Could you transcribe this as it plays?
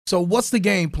So what's the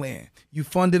game plan? You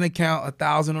fund an account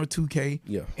 1,000 or 2K,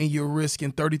 Yeah. and you're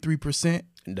risking 33%.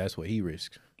 And that's what he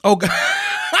risks. Okay.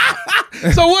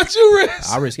 So what you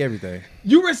risk? I risk everything.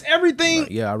 You risk everything?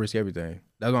 Yeah, I risk everything.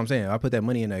 That's what I'm saying. I put that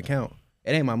money in the account.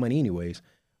 It ain't my money anyways.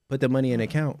 Put the money in the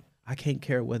account. I can't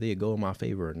care whether it go in my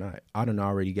favor or not. I done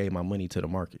already gave my money to the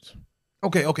markets.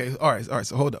 Okay. All right.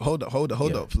 So hold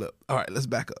up, Flip. All right, let's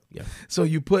back up. Yeah. So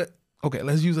you put, okay,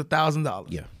 let's use $1,000.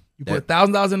 Yeah. You put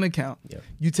 $1,000 in the account. Yeah.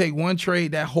 You take one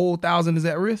trade, that whole 1,000 is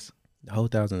at risk? The whole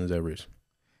 1,000 is at risk.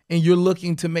 And you're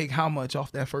looking to make how much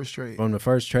off that first trade? From the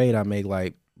first trade, I make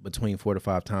like between 4 to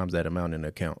 5 times that amount in the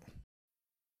account.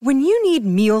 When you need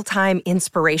mealtime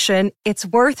inspiration, it's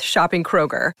worth shopping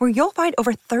Kroger, where you'll find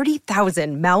over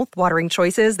 30,000 mouth-watering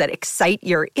choices that excite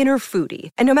your inner foodie.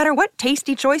 And no matter what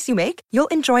tasty choice you make, you'll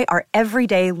enjoy our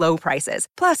everyday low prices,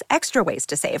 plus extra ways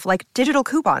to save, like digital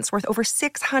coupons worth over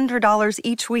 $600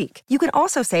 each week. You can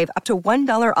also save up to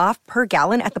 $1 off per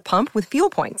gallon at the pump with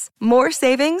fuel points. More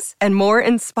savings and more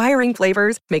inspiring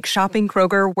flavors make shopping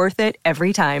Kroger worth it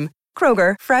every time.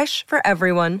 Kroger, fresh for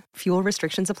everyone. Fuel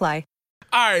restrictions apply.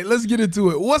 All right, let's get into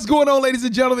it. What's going on, ladies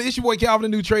and gentlemen? It's your boy Calvin,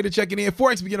 the new trader, checking in.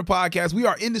 Forex Beginner Podcast. We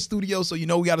are in the studio, so you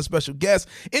know we got a special guest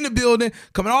in the building,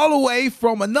 coming all the way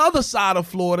from another side of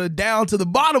Florida down to the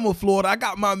bottom of Florida. I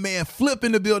got my man Flip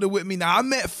in the building with me. Now, I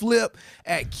met Flip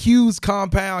at Q's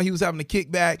compound. He was having a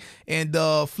kickback, and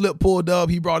Flip pulled up.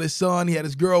 He brought his son. He had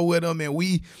his girl with him, and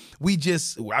we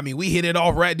hit it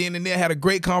off right then and there, had a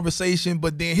great conversation.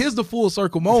 But then here's the full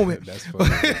circle moment. That's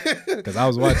funny. Because I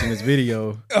was watching this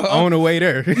video on the way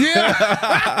there.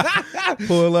 Yeah.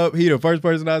 Pull up. He the first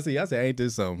person I see. I said, ain't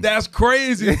this something? That's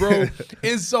crazy, bro.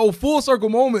 And so full circle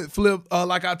moment, Flip,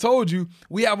 like I told you,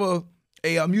 we have a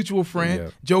mutual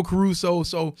friend, Joe Caruso.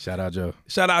 So shout out Joe.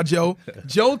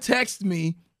 Joe texted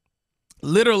me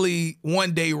literally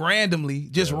one day randomly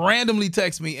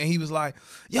text me, and he was like,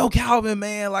 yo, Calvin,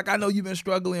 man, like I know you've been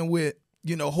struggling with,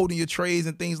 you know, holding your trades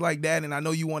and things like that, and I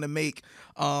know you want to make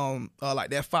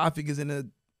like that 5 figures in a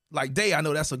day. I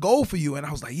know that's a goal for you. And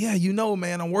I was like, yeah, you know,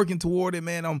 man, I'm working toward it,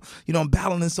 man. I'm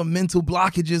battling some mental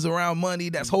blockages around money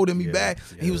that's holding me back.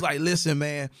 Yeah. And he was like, listen,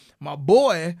 man, my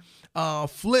boy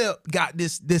Flip got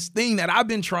this thing that I've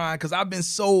been trying, because I've been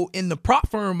so in the prop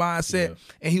firm mindset. Yeah.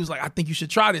 And he was like, I think you should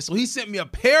try this. So he sent me a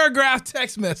paragraph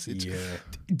text message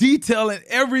detailing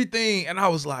everything. And I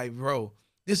was like, bro,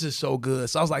 this is so good.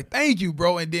 So I was like, thank you,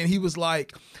 bro. And then he was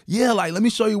like, yeah, like, let me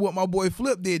show you what my boy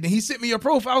Flip did. And he sent me your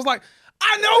profile. I was like,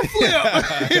 I know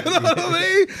Flip. You know what I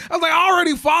mean? I was like, I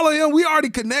already follow him. We already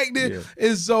connected. Yeah.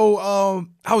 And so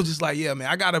I was just like, yeah, man,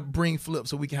 I got to bring Flip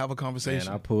so we can have a conversation.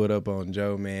 Man, I pulled up on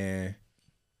Joe, man.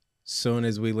 Soon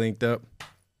as we linked up,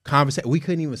 we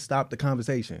couldn't even stop the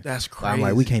conversation. That's crazy. I'm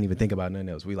like, we can't even think about nothing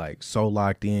else. We like so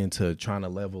locked into trying to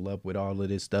level up with all of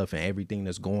this stuff and everything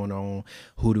that's going on.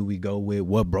 Who do we go with?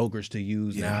 What brokers to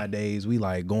use nowadays? We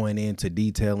like going into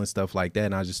detail and stuff like that.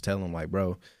 And I just tell him like,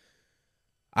 bro,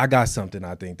 I got something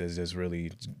I think that's just really,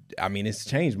 I mean, it's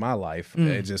changed my life.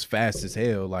 It's just fast as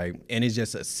hell. Like, and it's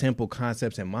just a simple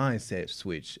concepts and mindset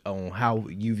switch on how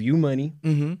you view money,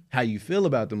 how you feel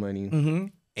about the money,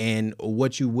 and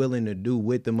what you're willing to do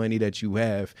with the money that you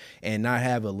have, and not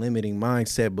have a limiting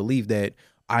mindset belief that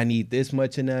I need this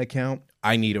much in the account.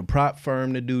 I need a prop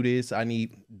firm to do this.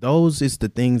 Those is the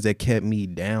things that kept me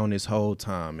down this whole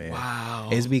time, man. Wow.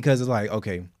 It's because it's like,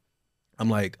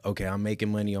 I'm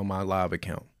making money on my live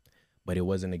account, but it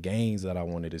wasn't the gains that I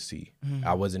wanted to see.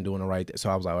 I wasn't doing the right thing. So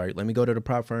I was like, all right, let me go to the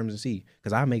prop firms and see.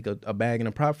 Because I make a bag in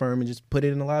a prop firm and just put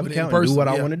it in a live account and do what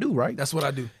I want to do, right? That's what I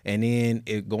do. And then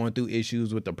going through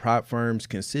issues with the prop firms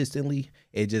consistently,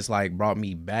 it just like brought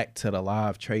me back to the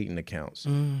live trading accounts.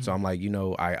 So I'm like, you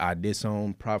know, I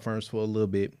disowned prop firms for a little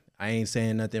bit. I ain't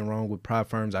saying nothing wrong with prop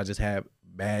firms. I just have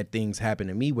bad things happen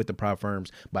to me with the prop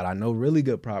firms, but I know really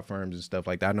good prop firms and stuff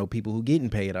like that. I know people who getting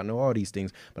paid. I know all these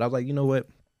things, but I was like, you know what?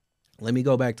 Let me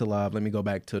go back to live. Let me go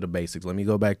back to the basics. Let me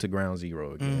go back to ground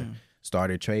zero again.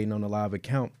 Started trading on the live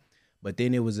account, but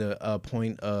then it was a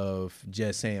point of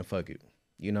just saying, fuck it.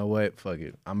 You know what? Fuck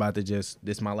it. I'm about to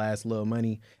this my last little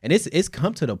money. And it's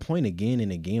come to the point again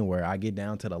and again where I get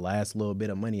down to the last little bit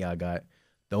of money I got,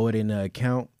 throw it in the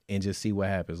account, and just see what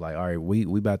happens. Like, all right, we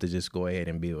about to just go ahead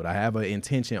and build. I have an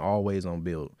intention always on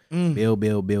build.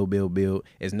 Build.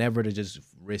 It's never to just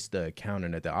risk the account or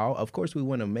nothing. Of course, we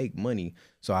want to make money.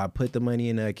 So I put the money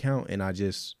in the account and I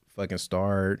just fucking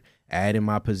start adding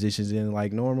my positions in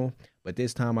like normal. But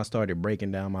this time I started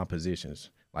breaking down my positions.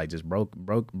 Like just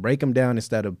break them down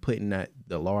instead of putting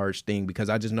the large thing, because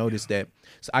I just noticed that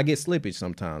I get slippage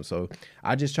sometimes. So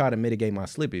I just try to mitigate my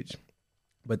slippage.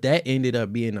 But that ended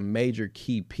up being a major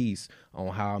key piece on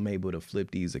how I'm able to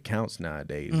flip these accounts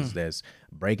nowadays. Is that's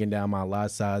breaking down my lot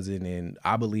sizing, and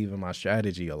I believe in my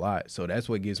strategy a lot. So that's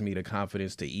what gives me the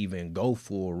confidence to even go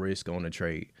full risk on a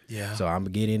trade. Yeah. So I'm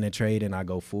getting a trade and I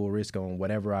go full risk on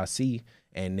whatever I see.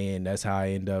 And then that's how I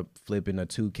end up flipping a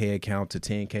 2K account to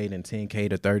 10K, then 10K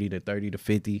to 30, to 30 to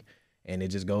 50. And it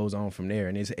just goes on from there.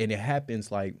 And it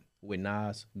happens like with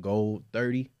Nas, Gold,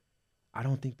 30. I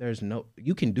don't think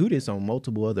you can do this on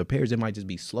multiple other pairs. It might just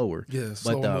be slower. Yeah,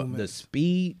 but the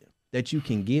speed that you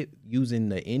can get using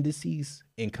the indices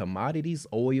in commodities,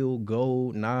 oil,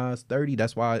 gold, Nas, 30,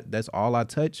 that's all I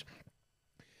touch,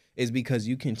 is because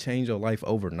you can change your life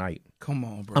overnight. Come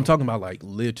on, bro. I'm talking about like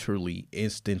literally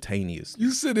instantaneous.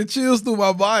 You sending chills through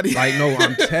my body. Like, no,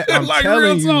 I'm Like, telling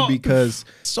real you talk. because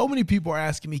So many people are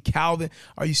asking me, Calvin,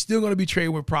 are you still going to be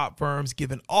trading with prop firms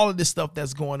given all of this stuff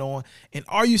that's going on? And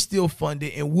are you still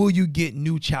funded? And will you get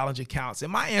new challenge accounts?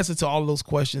 And my answer to all of those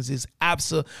questions is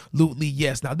absolutely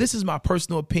yes. Now, this is my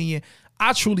personal opinion.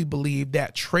 I truly believe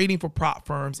that trading for prop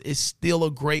firms is still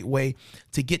a great way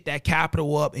to get that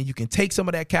capital up, and you can take some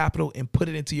of that capital and put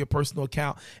it into your personal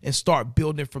account and start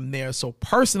building from there. So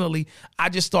personally, I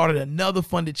just started another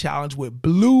funded challenge with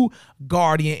Blue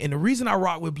Guardian. And the reason I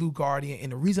rock with Blue Guardian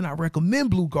and the reason I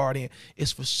recommend Blue Guardian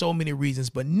is for so many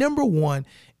reasons. But number one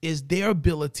is their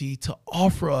ability to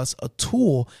offer us a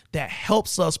tool that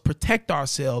helps us protect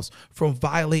ourselves from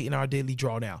violating our daily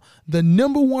drawdown. The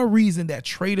number one reason that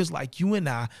traders like you and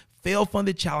I fail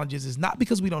funded challenges is not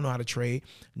because we don't know how to trade,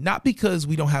 not because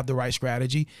we don't have the right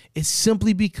strategy. It's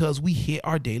simply because we hit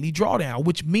our daily drawdown,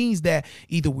 which means that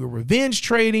either we're revenge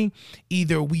trading,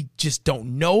 either we just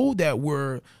don't know that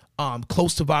we're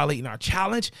close to violating our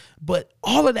challenge. But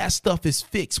all of that stuff is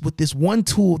fixed with this one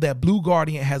tool that Blue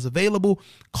Guardian has available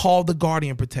called the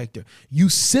Guardian Protector. You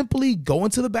simply go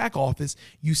into the back office,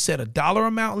 you set a dollar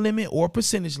amount limit or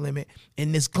percentage limit,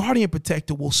 and this Guardian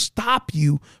Protector will stop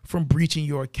you from breaching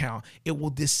your account. It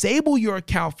will disable your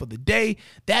account for the day.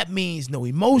 That means no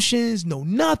emotions, no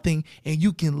nothing, and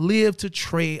you can live to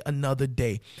trade another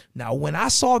day. Now, when I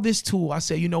saw this tool, I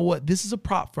said, you know what? This is a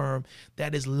prop firm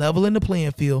that is leveling the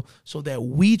playing field so that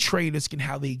we traders can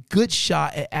have a good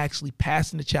shot at actually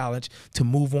passing the challenge to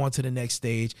move on to the next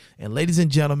stage. And ladies and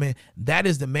gentlemen, that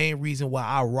is the main reason why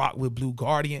I rock with Blue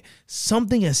Guardian.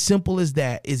 Something as simple as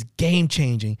that is game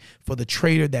changing for the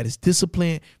trader that is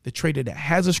disciplined, the trader that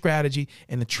has a strategy,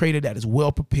 and the trader that is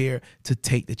well prepared to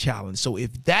take the challenge. So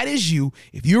if that is you,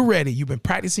 if you're ready, you've been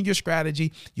practicing your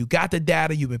strategy, you got the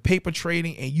data, you've been paper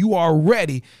trading, and you are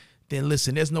ready, then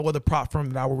listen, there's no other prop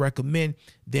firm that I would recommend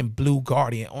than Blue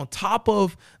Guardian. On top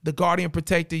of the Guardian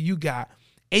Protector, you got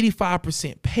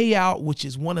 85% payout, which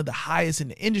is one of the highest in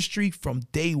the industry from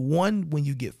day one when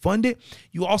you get funded.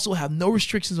 You also have no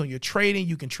restrictions on your trading.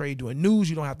 You can trade during news.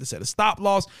 You don't have to set a stop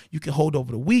loss. You can hold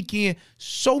over the weekend.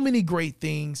 So many great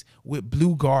things with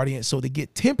Blue Guardian. So to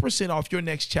get 10% off your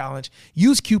next challenge,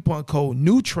 use coupon code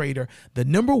NEWTRADER, the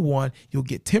number one. You'll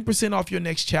get 10% off your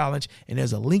next challenge. And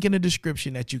there's a link in the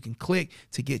description that you can click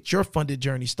to get your funded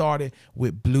journey started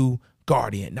with Blue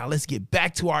Guardian. Now let's get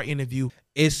back to our interview.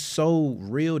 It's so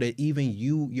real that even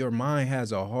your mind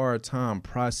has a hard time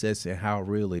processing how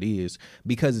real it is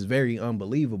because it's very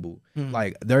unbelievable.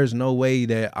 Like, there's no way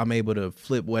that I'm able to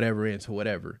flip whatever into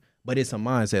whatever. But it's a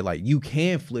mindset. Like, you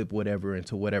can flip whatever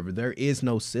into whatever. There is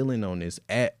no ceiling on this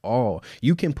at all.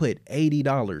 You can put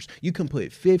 $80. You can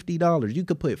put $50. You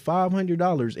could put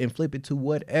 $500 and flip it to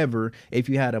whatever if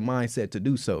you had a mindset to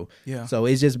do so. Yeah. So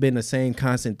it's just been the same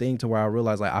constant thing to where I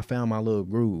realized, like, I found my little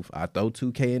groove. I throw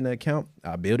 2K in the account.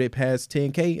 I build it past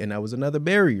 10K, and that was another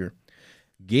barrier.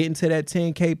 Getting to that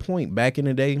 10K point, back in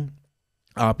the day,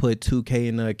 I put 2K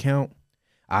in the account.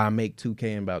 I make 2K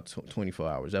in about 24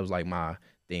 hours. That was like my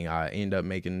thing. I end up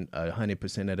making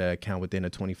 100% of the account within the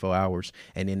 24 hours,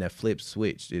 and then that flip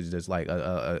switch is just like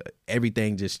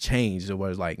everything just changed. It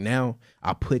was like, now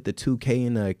I put the 2K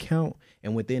in the account,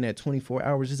 and within that 24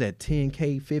 hours it's at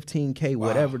 10K, 15K,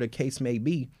 whatever the case may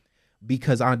be,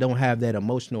 because I don't have that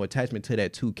emotional attachment to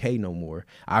that 2K no more.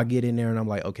 I get in there and I'm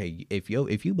like, okay, if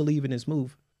you believe in this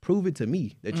move, prove it to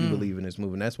me that you believe in this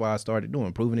move. And that's why I started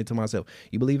proving it to myself.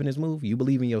 You believe in this move? You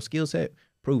believe in your skill set?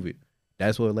 Prove it.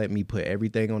 That's what let me put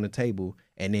everything on the table.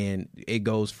 And then it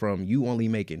goes from you only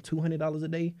making $200 a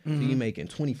day to you making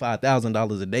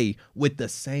 $25,000 a day with the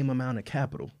same amount of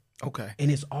capital. Okay. And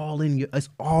it's all it's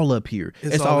all up here.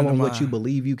 It's all on what you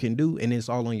believe you can do, and it's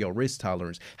all on your risk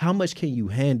tolerance. How much can you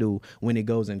handle when it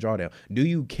goes in drawdown? Do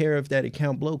you care if that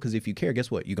account blow? Because if you care, guess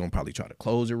what? You're going to probably try to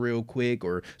close it real quick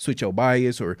or switch your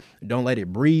bias or don't let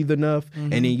it breathe enough.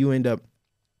 And then you end up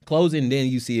closing, then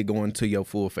you see it going to your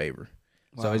full favor.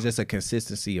 So it's just a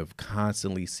consistency of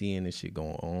constantly seeing this shit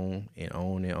going on and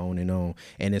on and on and on.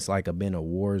 And it's like been a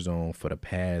war zone for the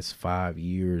past 5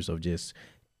 years of just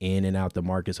in and out the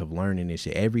markets of learning this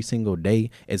shit. Every single day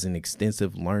is an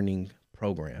extensive learning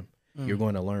program. You're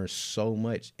going to learn so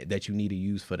much that you need to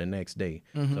use for the next day.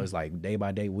 So it's like day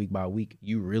by day, week by week,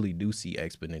 you really do see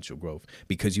exponential growth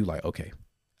because you like, okay,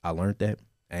 I learned that.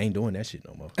 I ain't doing that shit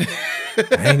no more.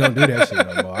 I ain't gonna do that shit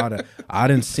no more. I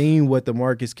done seen what the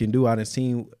markets can do. I done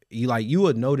seen you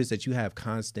would notice that you have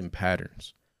constant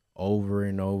patterns over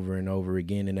and over and over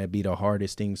again, and that'd be the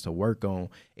hardest things to work on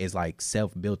is like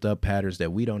self-built up patterns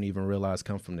that we don't even realize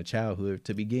come from the childhood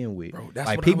to begin with. Bro, that's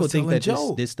like what people I was think that telling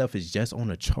Joe. this stuff is just on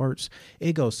the charts.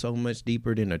 It goes so much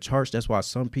deeper than the charts. That's why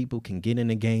some people can get in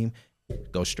the game,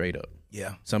 go straight up.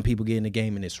 Yeah. Some people get in the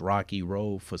game in this rocky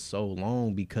road for so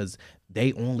long because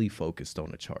they only focused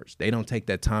on the charts. They don't take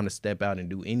that time to step out and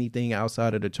do anything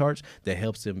outside of the charts that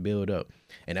helps them build up.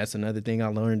 And that's another thing I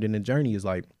learned in the journey is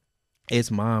like,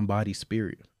 it's mind, body,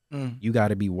 spirit. You got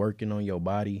to be working on your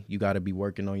body. You got to be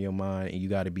working on your mind, and you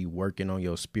got to be working on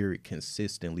your spirit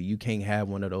consistently. You can't have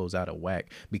one of those out of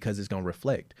whack because it's going to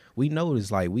reflect. We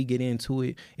notice like we get into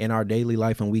it in our daily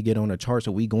life and we get on the charts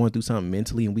or we going through something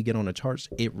mentally and we get on the charts.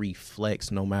 It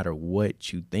reflects no matter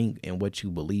what you think and what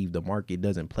you believe. The market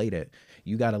doesn't play that.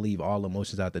 You got to leave all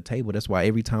emotions at the table. That's why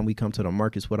every time we come to the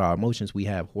markets with our emotions, we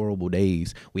have horrible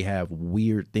days. We have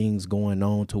weird things going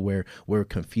on to where we're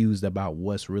confused about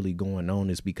what's really going on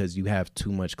is because you have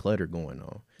too much clutter going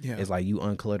on. Yeah. It's like you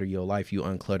unclutter your life, you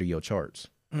unclutter your charts.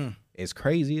 It's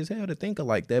crazy as hell to think of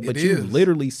like that, but you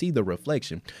literally see the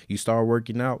reflection. You start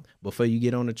working out before you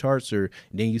get on the charts, or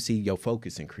then you see your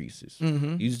focus increases.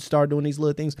 You start doing these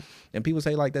little things, and people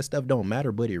say like that stuff don't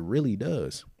matter, but it really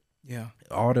does. Yeah.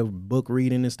 All the book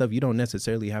reading and stuff, you don't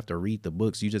necessarily have to read the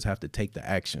books. You just have to take the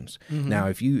actions. Now,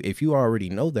 if you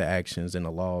already know the actions and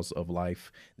the laws of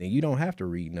life, then you don't have to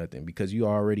read nothing because you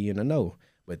already in the know.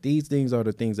 But these things are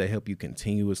the things that help you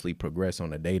continuously progress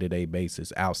on a day-to-day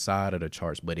basis outside of the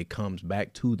charts, but it comes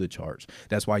back to the charts.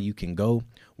 That's why you can go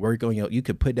work on you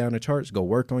could put down the charts, go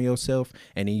work on yourself,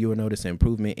 and then you will notice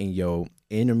improvement in your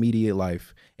intermediate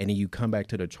life. And then you come back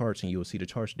to the charts and you'll see the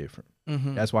charts different.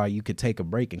 That's why you could take a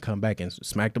break and come back and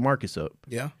smack the markets up.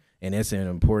 Yeah. And that's an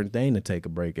important thing to take a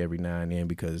break every now and then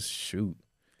because shoot.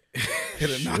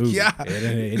 It'll knock you out.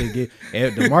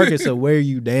 The markets will wear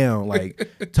you down.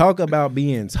 Like, talk about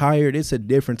being tired. It's a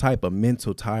different type of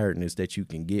mental tiredness that you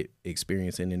can get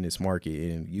experiencing in this market,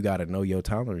 and you got to know your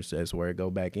tolerance. That's where it go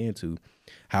back into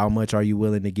how much are you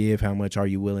willing to give, how much are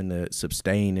you willing to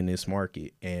sustain in this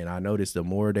market. And I noticed the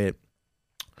more that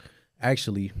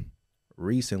actually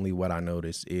recently what I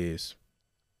noticed is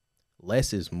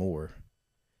less is more.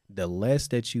 The less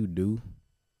that you do,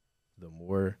 the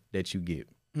more that you get.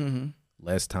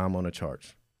 Less time on the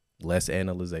charts, less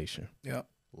analyzation,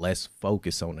 less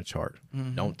focus on the chart.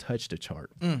 Don't touch the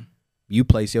chart. You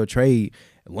place your trade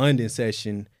London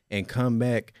session and come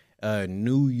back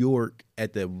New York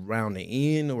at around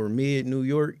the end or mid New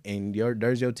York, and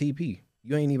there's your TP.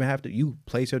 You ain't even have to. You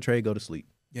place your trade, go to sleep.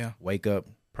 Yeah, wake up,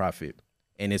 profit.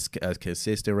 And it's a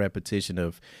consistent repetition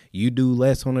of you do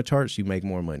less on the charts, you make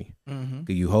more money.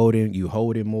 You hold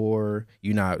it more.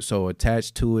 You're not so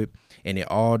attached to it. And it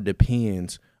all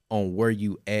depends on where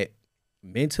you at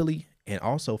mentally and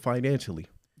also financially.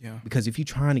 Yeah. Because if you're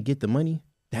trying to get the money,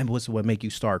 that's what make you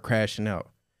start crashing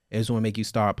out. It's what make you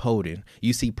start holding.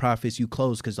 You see profits, you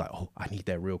close because like, oh, I need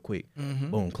that real quick.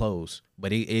 Boom, close.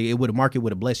 But the market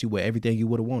would have blessed you with everything you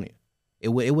would have wanted. It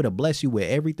would have blessed you with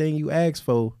everything you asked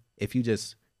for. If you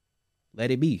just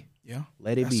let it be. Yeah.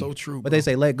 Let it be. That's so true. But they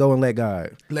say let go and let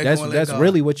God. That's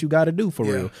really what you got to do for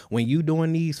real. When you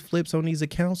doing these flips on these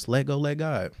accounts, let go, let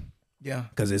God. Yeah.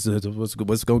 Because it's what's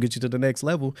going to get you to the next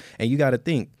level. And you got to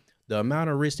think, the amount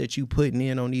of risk that you putting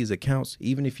in on these accounts,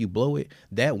 even if you blow it,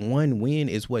 that one win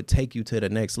is what take you to the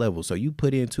next level. So you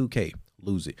put in 2K,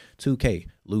 lose it. 2K,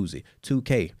 lose it.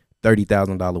 2K,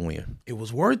 $30,000 win. It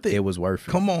was worth it. It was worth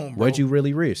it. Come on, bro. What'd you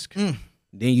really risk?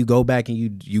 Then you go back and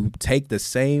you take the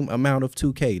same amount of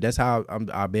 2K. That's how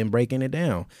I've been breaking it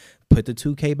down. Put the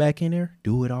 2K back in there,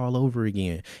 do it all over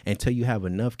again until you have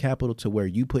enough capital to where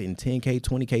you putting 10K,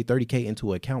 20K, 30K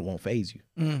into an account won't phase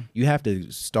you. You have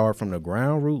to start from the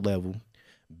ground root level,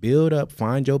 build up,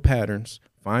 find your patterns,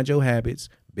 find your habits,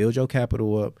 build your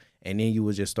capital up, and then you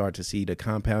will just start to see the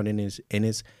compounding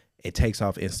it takes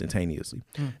off instantaneously.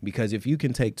 Because if you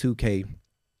can take 2K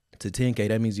to 10K,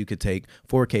 that means you could take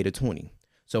 4K to 20.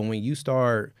 So when you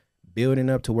start building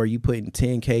up to where you putting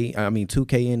 2K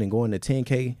in and going to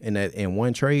 10K in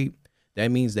one trade, that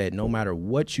means that no matter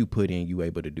what you put in, you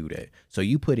able to do that. So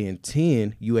you put in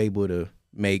 10, you able to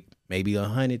make maybe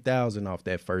 100,000 off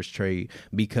that first trade,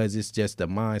 because it's just the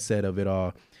mindset of it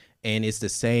all. And it's the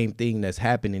same thing that's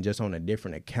happening, just on a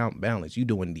different account balance. You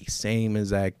doing the same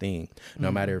exact thing.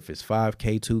 No matter if it's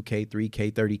 5K, 2K,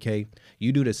 3K, 30K,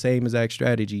 you do the same exact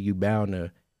strategy, you bound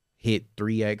to hit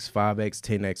 3X, 5X,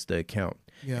 10X the account.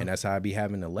 Yeah. And that's how I be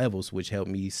having the levels, which help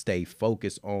me stay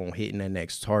focused on hitting the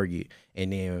next target.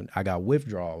 And then I got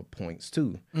withdrawal points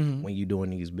too when you're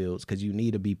doing these builds, because you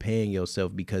need to be paying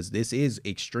yourself, because this is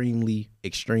extremely,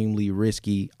 extremely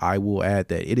risky. I will add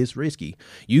that it is risky.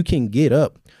 You can get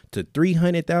up to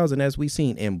 300,000 as we've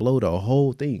seen and blow the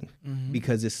whole thing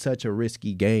because it's such a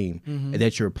risky game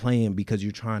that you're playing, because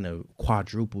you're trying to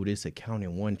quadruple this account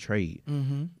in one trade.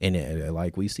 And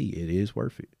like we see, it is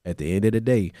worth it. At the end of the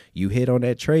day, you hit on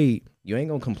that trade, you ain't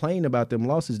gonna complain about them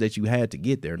losses that you had to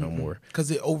get there no more. Because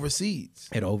it oversees.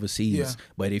 It oversees. Yeah.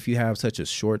 But if you have such a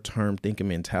short-term thinking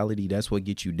mentality, that's what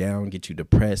gets you down, get you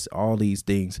depressed, all these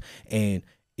things. And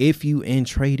if you in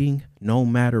trading, no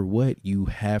matter what, you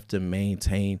have to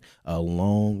maintain a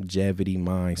longevity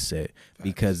mindset,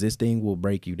 because this thing will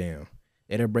break you down.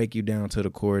 It'll break you down to the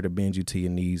core, to bend you to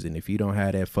your knees. And if you don't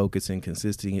have that focus and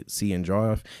consistency and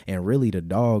drive, and really the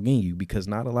dog in you, because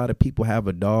not a lot of people have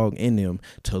a dog in them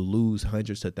to lose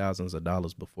hundreds of thousands of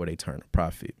dollars before they turn a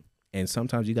profit. And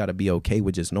sometimes you got to be okay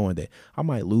with just knowing that I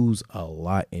might lose a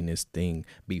lot in this thing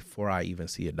before I even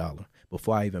see a dollar,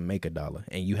 before I even make a dollar.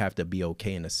 And you have to be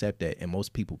okay and accept that. And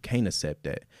most people can't accept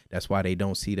that. That's why they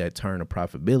don't see that turn of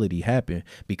profitability happen,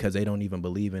 because they don't even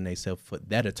believe in themselves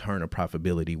that a turn of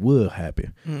profitability will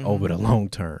happen over the long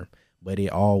term. But it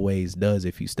always does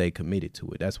if you stay committed to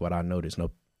it. That's what I noticed.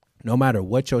 No matter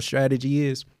what your strategy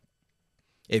is,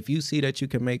 if you see that you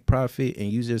can make profit and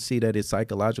you just see that it's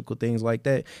psychological things like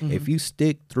that, if you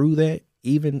stick through that,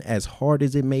 even as hard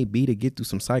as it may be to get through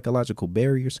some psychological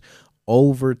barriers,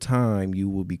 over time you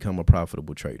will become a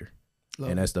profitable trader.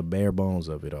 And that's the bare bones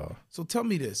of it all. So tell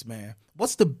me this, man.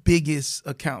 What's the biggest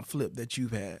account flip that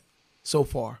you've had so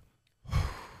far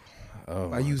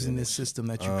by using this system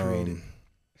that you created?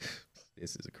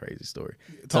 This is a crazy story.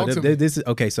 Talk to me. This is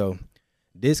okay. So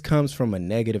this comes from a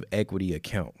negative equity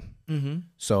account.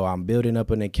 So I'm building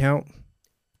up an account.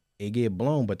 It get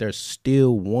blown, but there's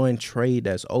still one trade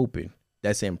that's open,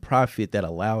 that's in profit, that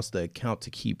allows the account to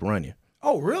keep running.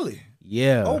 Oh, really?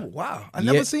 Yeah. Oh, wow. I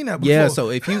never seen that before. Yeah. So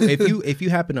if you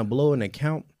happen to blow an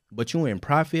account, but you in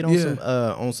profit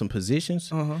on some positions,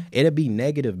 it'll be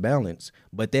negative balance,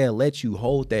 but they'll let you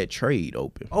hold that trade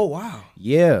open. Oh, wow.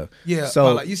 Yeah. Yeah.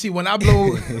 So like, you see, when I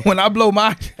blow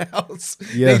my accounts,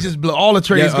 they just blow, all the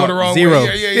trades go the wrong zero.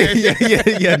 way.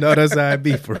 Yeah. No, that's how it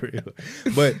be for real.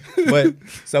 But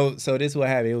so this is what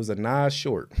happened. It was a Nas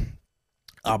short.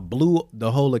 I blew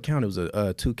the whole account. It was a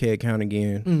 2K account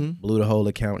again. Blew the whole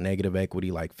account, negative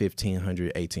equity, like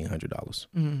 $1,500,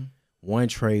 $1,800. One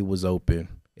trade was open.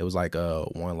 It was like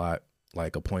one lot,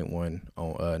 like a 0.1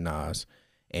 on Nas,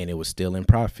 and it was still in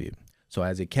profit. So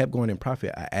as it kept going in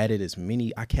profit, I added as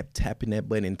many. I kept tapping that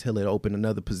button until it opened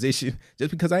another position,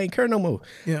 just because I ain't care no more.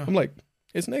 Yeah, I'm like,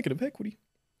 it's negative equity.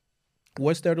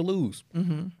 What's there to lose?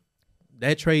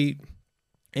 That trade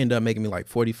ended up making me like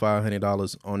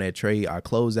 $4,500 on that trade. I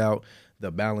closed out. The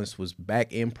balance was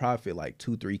back in profit, like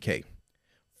 $2-3K.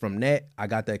 From that, I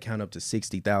got the account up to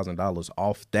 $60,000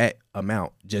 off that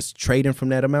amount. Just trading from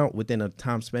that amount, within a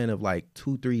time span of like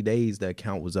 2-3 days, the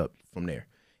account was up from there.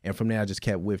 And from there, I just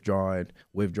kept withdrawing,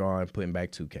 putting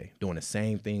back 2K, doing the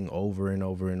same thing over and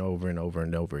over and over and over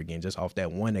and over again, just off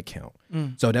that one account.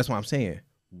 So that's what I'm saying.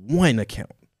 One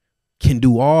account can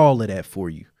do all of that for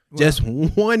you. Wow. Just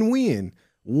one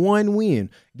win,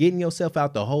 getting yourself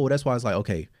out the hole. That's why it's like,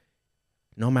 okay,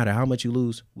 no matter how much you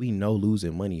lose, we know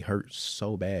losing money hurts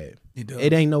so bad.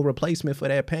 It ain't no replacement for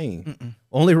that pain.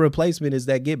 Only replacement is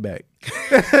that get back.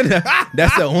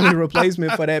 That's the only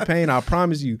replacement for that pain. I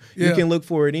promise you. You can look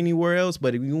for it anywhere else,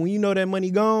 but when you know that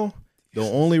money gone, the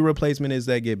only replacement is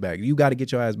that get back. You got to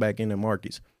get your ass back in the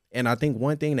markets. And I think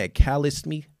one thing that calloused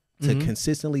me to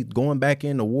consistently going back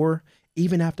in the war,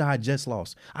 even after I just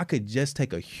lost, I could just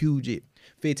take a huge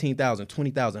 $15,000,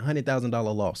 $20,000,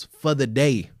 $100,000 loss for the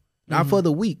day. Not for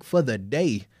the week, for the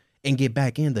day, and get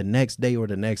back in the next day or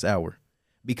the next hour.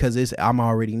 Because I'm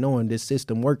already knowing this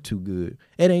system worked too good.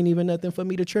 It ain't even nothing for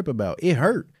me to trip about. It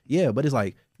hurt. Yeah, but it's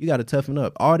like, you got to toughen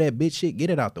up. All that bitch shit, get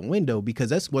it out the window,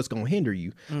 because that's what's going to hinder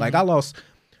you. Like, I lost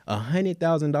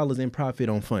 $100,000 in profit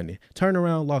on funding. Turn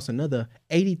around, lost another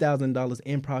 $80,000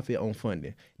 in profit on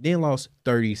funding. Then lost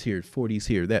 30s here, 40s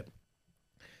here. That.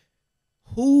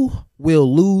 Who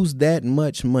will lose that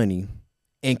much money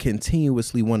and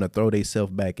continuously want to throw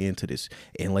themselves back into this?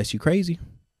 Unless you crazy.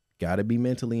 gotta be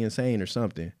mentally insane or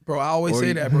something. Bro, I always Or say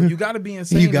you- that, bro. You gotta be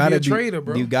insane to be a trader,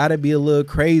 bro. You gotta be a little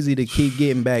crazy to keep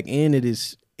getting back into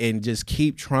this and just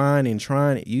keep trying and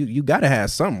trying. You gotta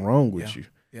have something wrong with you.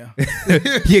 Yeah.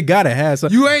 You gotta have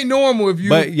something. You ain't normal if you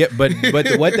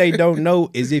But what they don't know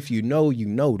is if you know, you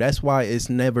know. That's why it's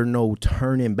never no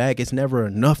turning back. It's never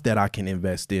enough that I can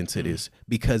invest into this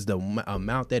because the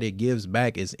amount that it gives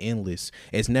back is endless.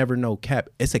 It's never no cap.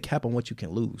 It's a cap on what you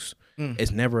can lose.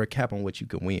 It's never a cap on what you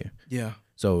can win. Yeah.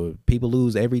 So people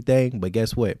lose everything, but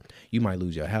guess what? You might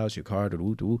lose your house, your car,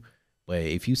 but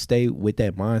if you stay with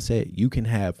that mindset, you can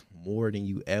have more than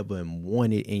you ever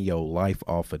wanted in your life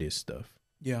off of this stuff.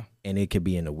 Yeah. And it could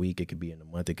be in a week, it could be in a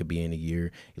month, it could be in a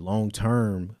year.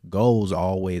 Long-term goals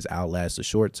always outlast the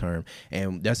short term.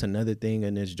 And that's another thing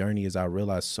in this journey is I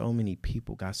realized so many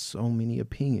people got so many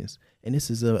opinions. And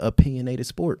this is an opinionated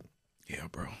sport. Yeah,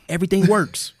 bro. Everything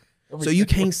works. So you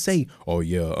can't say, oh,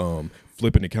 yeah,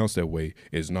 flipping accounts that way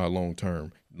is not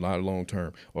long-term. Not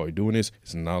long-term. Or doing this,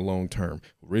 it's not long-term.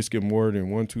 Risking more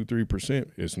than 1, 2,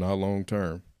 3%, it's not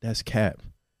long-term. That's cap.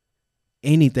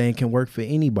 Anything can work for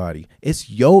anybody. It's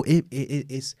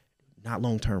it's not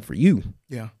long term for you.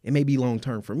 Yeah. It may be long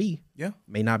term for me. Yeah.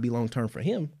 May not be long term for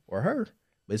him or her,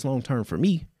 but it's long term for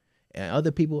me. And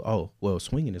other people, oh, well,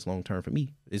 swinging is long term for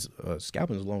me. It's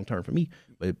scalping is long term for me.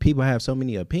 But people have so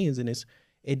many opinions, and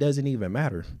it doesn't even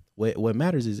matter. What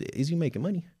matters is you making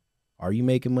money? Are you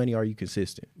making money? Are you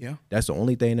consistent? Yeah. That's the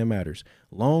only thing that matters.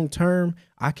 Long term,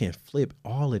 I can flip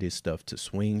all of this stuff to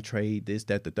swing trade, this,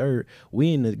 that, the third.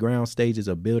 We in the ground stages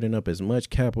of building up as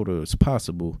much capital as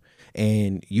possible.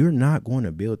 And you're not going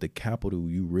to build the capital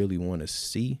you really want to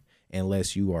see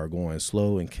unless you are going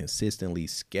slow and consistently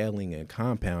scaling and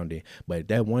compounding. But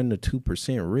that 1 to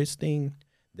 2% risk thing,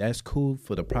 that's cool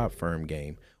for the prop firm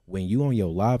game. When you on your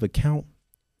live account,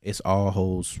 it's all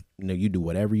holes. You know, you do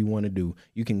whatever you want to do.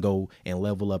 You can go and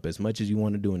level up as much as you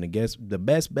want to do. And the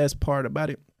best part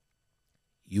about it,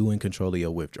 you in control of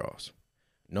your withdrawals.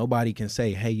 Nobody can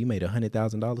say, hey, you made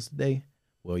 $100,000 today.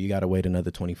 Well, you got to wait another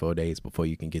 24 days before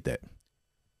you can get that.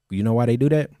 You know why they do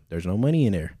that? There's no money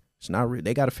in there. It's not.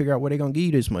 They got to figure out where they're going to give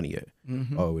you this money at.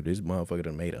 Mm-hmm. Oh, this motherfucker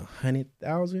done made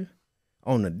 $100,000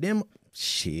 on the demo.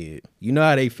 Shit, you know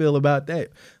how they feel about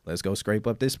that. Let's go scrape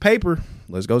up this paper.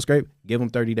 Let's go scrape. Give him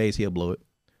 30 days, he'll blow it.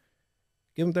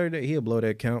 Give him 30 days, he'll blow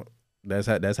that account. That's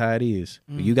how it is.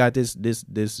 Mm. You got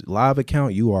this live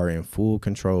account. You are in full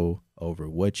control over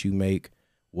what you make,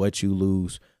 what you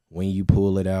lose, when you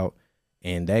pull it out,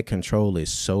 and that control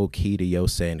is so key to your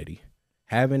sanity.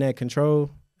 Having that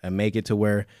control and make it to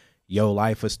where your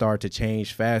life will start to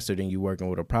change faster than you working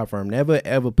with a prop firm. Never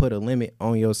ever put a limit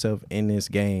on yourself in this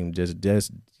game.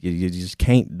 You just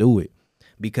can't do it,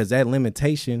 because that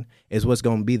limitation is what's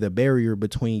going to be the barrier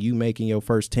between you making your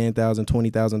first $10,000,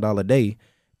 $20,000 day,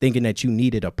 thinking that you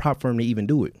needed a prop firm to even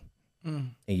do it,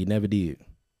 and you never did.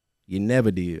 You never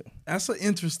did. That's an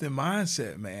interesting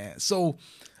mindset, man. So,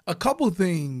 a couple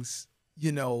things,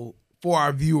 for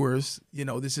our viewers,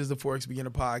 this is the Forex Beginner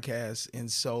Podcast,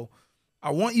 and so I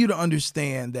want you to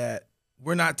understand that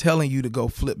we're not telling you to go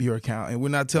flip your account, and we're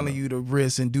not telling you to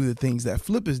risk and do the things that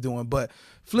Flip is doing. But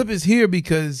Flip is here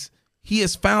because he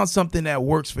has found something that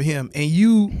works for him. And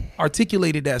you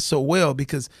articulated that so well,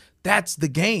 because that's the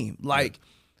game. Like,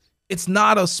 it's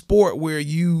not a sport where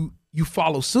you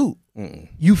follow suit.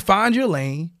 You find your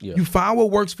lane. Yeah. You find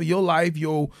what works for your life,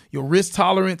 your risk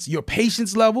tolerance, your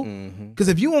patience level. Because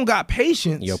if you don't got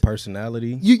patience, your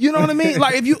personality, you know what I mean?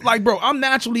 Like, if you bro, I'm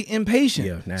naturally impatient.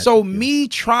 Yeah, naturally, me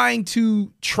trying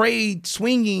to trade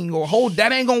swinging or hold,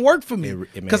 that ain't gonna work for me,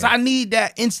 because I need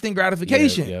that instant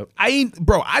gratification. Yeah,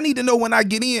 I need to know when I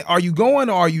get in, are you going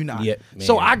or are you not? Yeah,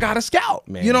 so I gotta scout.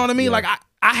 Man, you know what I mean? Yeah. Like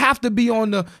I have to be on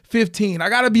the 15. I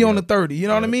got to be on the 30. You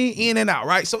know what I mean? In and out,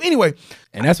 right? So anyway.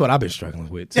 And that's what I've been struggling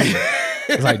with too.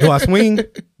 It's like, do I swing?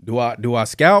 Do I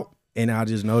scout? And I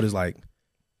just noticed, like,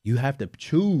 you have to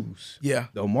choose. Yeah.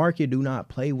 The market do not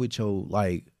play with your,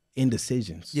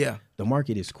 indecisions. Yeah. The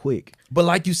market is quick. But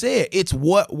like you said, it's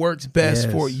what works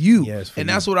best for you. Yes, and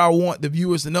that's what I want the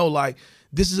viewers to know. Like,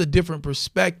 this is a different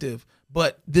perspective.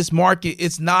 But this market,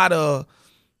 it's not a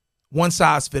one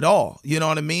size fit all. You know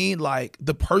what I mean? Like,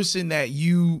 the person that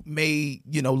you may,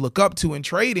 look up to in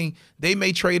trading, they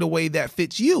may trade a way that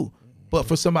fits you. But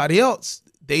for somebody else,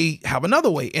 they have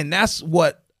another way. And that's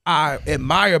what I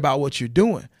admire about what you're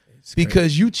doing.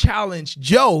 Because you challenge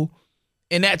Joe,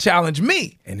 and that challenged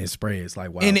me. And it spreads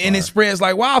like wildfire. And it spreads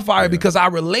like wildfire, because I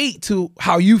relate to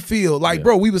how you feel. Like,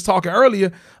 bro, we was talking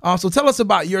earlier. So tell us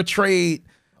about your trade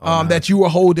that you were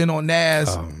holding on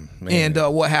NAS. Man.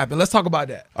 And what happened? Let's talk about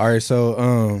that. All right,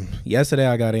 so yesterday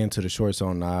I got into the shorts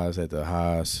on Nas at the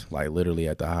highs, like literally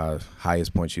at the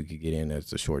highest point you could get in as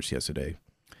the shorts yesterday.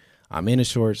 I'm in the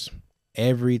shorts,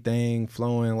 everything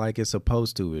flowing like it's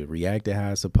supposed to. It reacted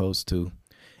how it's supposed to.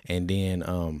 And then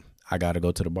I got to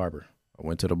go to the barber. I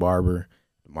went to the barber.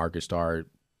 The market started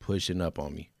pushing up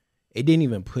on me. It didn't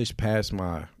even push past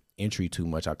my entry too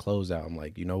much. I closed out. I'm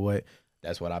like, you know what?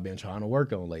 That's what I've been trying to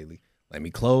work on lately. Let me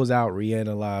close out,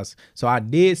 reanalyze. So I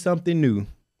did something new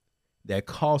that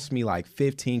cost me like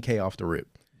 $15K off the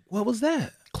rip. What was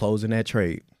that? Closing that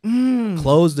trade.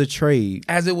 Closed the trade.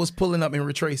 As it was pulling up and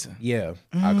retracing. Yeah.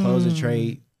 I closed the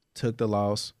trade, took the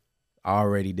loss. I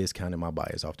already discounted my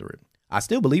bias off the rip. I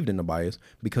still believed in the bias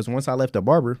because once I left the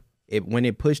barber, when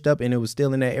it pushed up and it was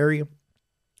still in that area,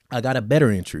 I got a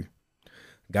better entry.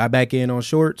 Got back in on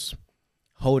shorts,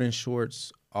 holding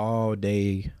shorts all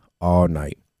day, all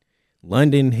night.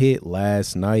 London hit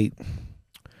last night.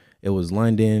 It was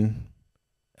London,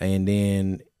 and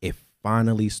then it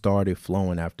finally started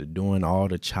flowing after doing all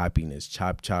the choppiness,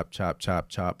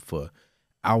 chop for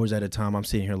hours at a time. I'm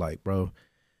sitting here like, bro,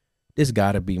 this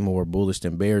got to be more bullish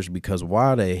than bearish, because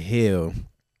why the hell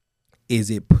is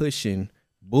it pushing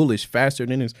bullish faster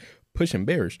than it's pushing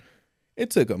bearish?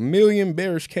 It took 1 million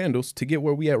bearish candles to get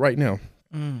where we at right now.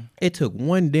 It took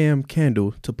one damn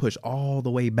candle to push all the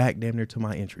way back damn near to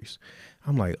my entries.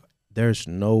 I'm like, there's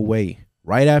no way.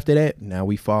 Right after that, now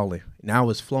we falling. Now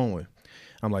it's flowing.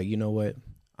 I'm like, you know what?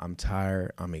 I'm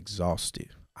tired. I'm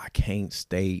exhausted. I can't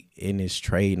stay in this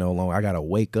trade no longer. I got to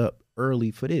wake up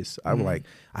early for this. I'm like,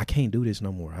 I can't do this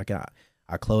no more.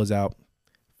 I close out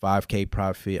 5K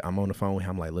profit. I'm on the phone with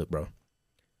him. I'm like, look, bro,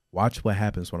 watch what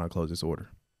happens when I close this order.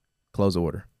 Close the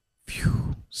order.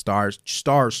 Phew.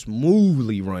 Start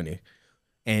smoothly running.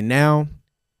 And now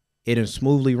it done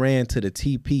smoothly ran to the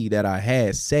TP that I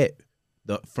had set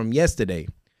from yesterday.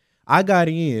 I got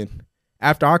in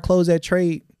after I closed that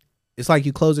trade. It's like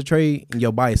you close a trade and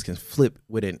your bias can flip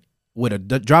with a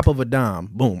drop of a dime.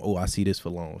 Boom. Oh, I see this for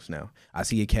longs now. I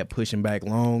see it kept pushing back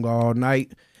long all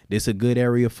night. This a good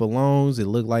area for longs. It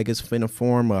looked like it's finna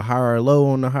form a higher low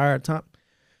on the higher top.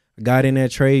 I got in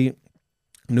that trade.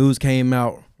 News came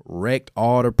out, wrecked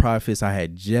all the profits. I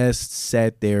had just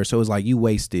sat there. So it's like you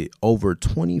wasted over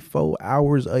 24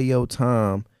 hours of your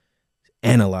time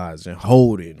analyzing,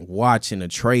 holding, watching a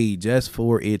trade just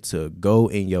for it to go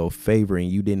in your favor, and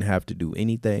you didn't have to do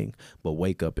anything but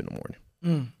wake up in the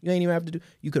morning. You ain't even have to do.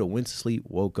 You could have went to sleep,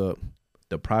 woke up.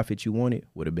 The profit you wanted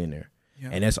would have been there. Yeah.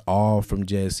 And that's all from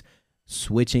just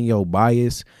switching your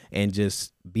bias and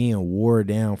just being wore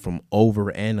down from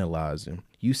over analyzing.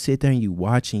 You sit there and you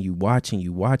watching,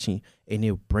 and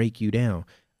it'll break you down.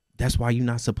 That's why you're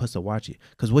not supposed to watch it.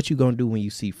 Because what you going to do when you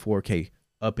see 4K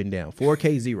up and down?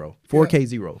 4K 0, 4K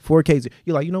 0, 4K 0.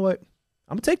 You're like, you know what?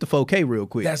 I'm going to take the 4K real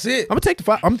quick. That's it. I'm going to take the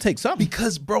 5. I'm going to take something.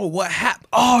 Because, bro, what happened?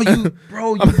 Oh,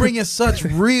 you bringing such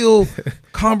real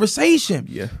conversation.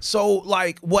 Yeah. So,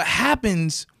 like, what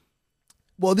happens,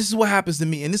 well, this is what happens to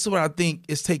me, and this is what I think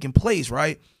is taking place,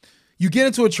 right? You get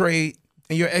into a trade,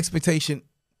 and your expectation,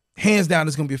 hands down,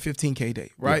 is going to be a 15K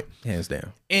day, right? Yeah, hands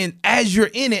down. And as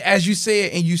you're in it, as you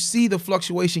said, and you see the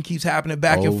fluctuation keeps happening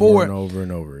back and forward. Over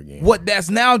and over again. What that's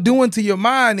now doing to your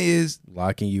mind is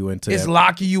locking you into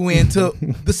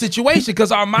the situation,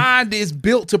 because our mind is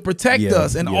built to protect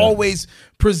us and always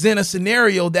present a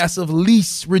scenario that's of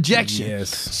least rejection. Yes.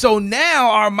 So now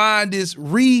our mind is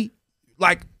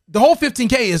the whole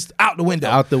 15K is out the window.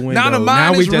 Now the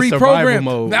mind is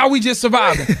reprogrammed. Now we just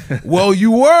surviving. Well,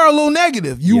 you were a little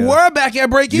negative. You were back at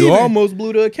break even. You almost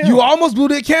blew the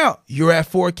account. You're at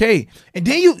 4K. And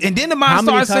then the mind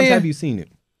starts saying, how many times have you seen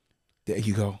it? There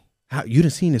you go. You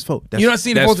done seen this, folk. You done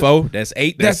seen it. That's 4. That's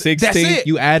 8. That's 16. That's it.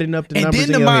 You adding up the numbers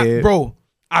in your head. Bro,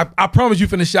 I promise you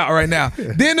finna shout right now.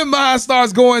 Then the mind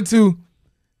starts going to,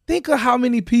 think of how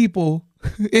many people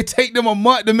it take them a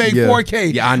month to make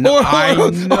 4K. Yeah, I know. I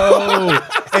know.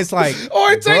 It's like,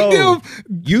 or it take them.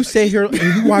 You sit here and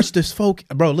you watch this 4K.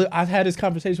 Bro, look, I've had this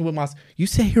conversation with myself. You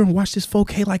sit here and watch this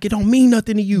 4K like it don't mean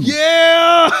nothing to you.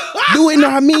 Yeah. Do it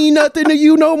not mean nothing to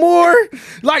you no more?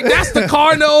 Like, that's the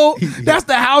car note. That's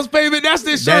the house payment. That's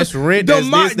the insurance. That's rent.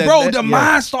 The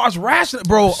mind starts rationing.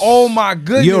 Bro, oh my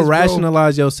goodness. You'll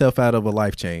rationalize yourself out of a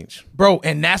life change. Bro,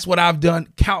 and that's what I've done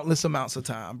countless amounts of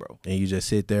time, bro. And you just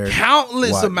sit there.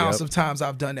 Countless amounts of times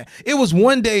I've done that. It was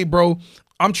one day, bro,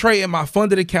 I'm trading my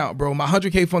funded account, bro, my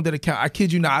 100K funded account. I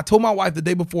kid you not. I told my wife the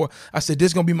day before, I said, this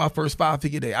is going to be my first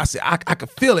 5-figure day. I said, I could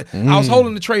feel it. I was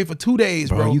holding the trade for 2 days,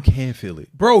 bro. You can feel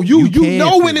it. Bro, you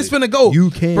know when it's finna go. You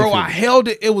can Bro, I held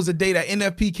it. It was a day that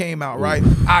NFP came out, right?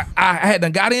 I had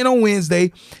done got in on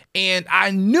Wednesday, And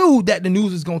I knew that the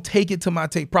news was gonna take it to my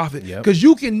take profit. Yep. Because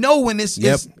you can know when it's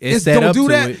set don't up do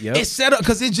to that. it. Yep. It's set up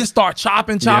because it just start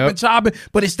chopping, Yep.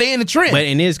 but it stay in the trend. But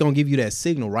and it's gonna give you that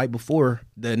signal right before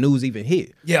the news even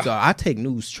hit. Yeah. So I take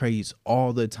news trades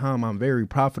all the time. I'm very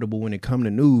profitable when it comes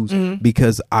to news Mm-hmm.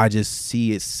 because I just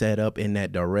see it set up in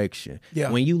that direction.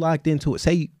 Yeah. When you locked into it,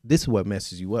 say this is what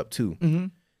messes you up too. Mm-hmm.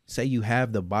 Say you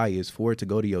have the bias for it to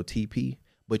go to your TP,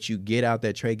 but you get out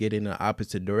that trade, get in the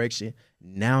opposite direction.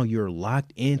 Now you're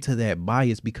locked into that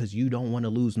bias because you don't want to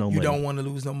lose no money. You don't want to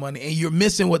lose no money, and you're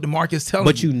missing what the market's telling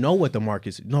But you know what the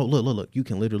market's. No, look. You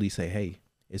can literally say, hey,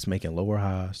 it's making lower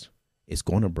highs. It's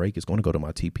going to break. It's going to go to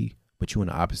my TP. But you in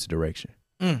the opposite direction.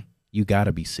 You got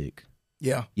to be sick.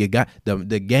 Yeah. You got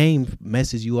the game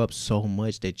messes you up so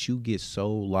much that you get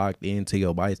so locked into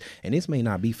your bias. And this may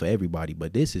not be for everybody,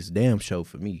 but this is damn show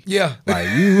for me. Yeah. Like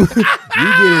you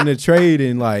get in the trade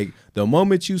and like the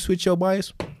moment you switch your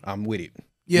bias, I'm with it.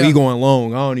 Yeah. We going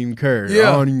long. I don't even care. Yeah.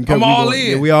 I don't even care. I'm all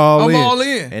in. Yeah, we all I'm in. all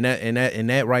in. And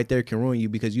that right there can ruin you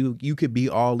because you could be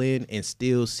all in and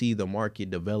still see the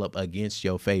market develop against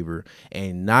your favor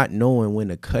and not knowing when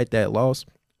to cut that loss.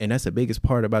 And that's the biggest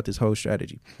part about this whole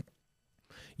strategy.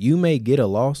 You may get a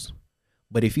loss,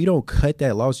 but if you don't cut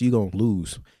that loss, you're going to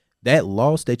lose. That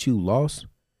loss that you lost,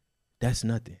 that's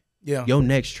nothing. Yeah. Your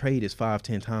next trade is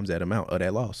 5-10 times that amount of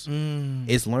that loss.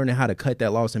 It's learning how to cut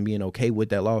that loss and being okay with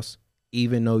that loss,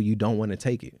 even though you don't want to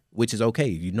take it, which is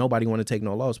okay. Nobody want to take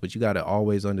no loss, but you got to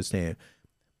always understand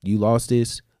you lost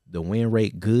this, the win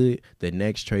rate good, the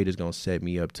next trade is going to set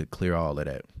me up to clear all of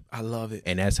that. I love it.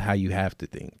 And that's how you have to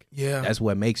think. Yeah. That's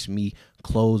what makes me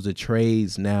close the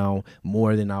trades now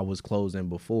more than I was closing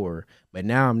before. But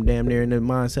now I'm damn near in the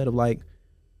mindset of like,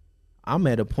 I'm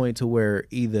at a point to where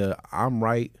either I'm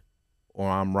right or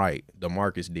I'm right. The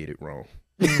markets did it wrong.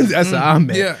 That's how I'm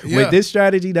at. Yeah. With this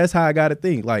strategy, that's how I got to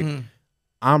think. Like,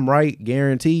 I'm right,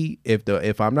 guaranteed.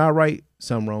 If I'm not right,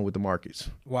 something wrong with the markets.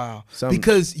 Wow. Something.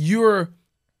 Because you're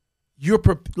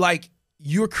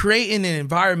creating an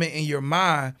environment in your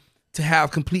mind to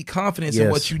have complete confidence in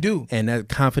what you do. And that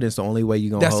confidence, the only way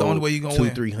you're going to hold. That's the only way you're gonna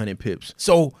win. 200-300 pips.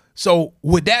 So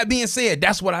with that being said,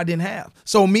 that's what I didn't have.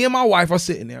 So me and my wife are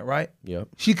sitting there, right? Yep.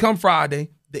 She come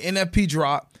Friday, the NFP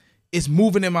drop. It's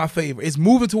moving in my favor. It's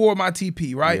moving toward my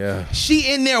TP, right? Yeah.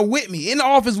 She in there with me, in the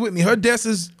office with me. Her desk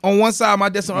is on one side, my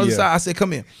desk on the other side. I said,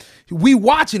 come in. We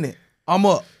watching it. I'm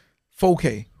up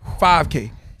 4K,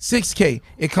 5K, 6K.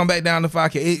 It come back down to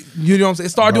 5K. You know what I'm saying? It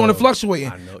started doing the fluctuating,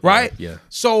 know, right? Yeah.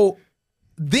 So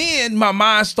then my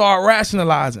mind started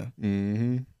rationalizing.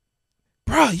 Mm-hmm.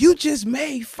 Bro, you just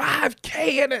made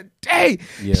 5K in a day.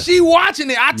 Yeah. She watching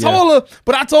it. I told her,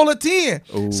 but I told her 10.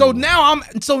 Ooh. So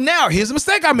now here's a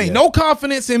mistake I made. Yeah. No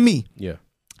confidence in me. Yeah.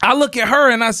 I look at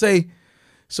her and I say,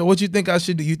 so what you think I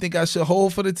should do? You think I should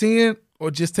hold for the 10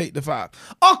 or just take the 5?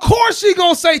 Of course she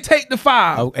gonna say take the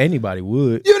 5. Oh, anybody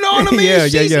would. You know what I mean? Yeah,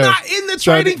 She's yeah. not in the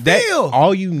trading field.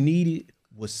 All you needed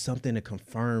was something to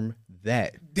confirm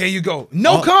that. There you go.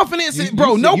 No confidence, you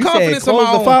no said confidence in close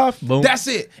my the own. 5, boom. That's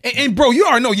it. And bro, you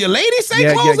already know your lady say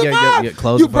Yeah, close yeah, the yeah, 5. yeah.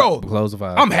 Close You the 5. bro, Close the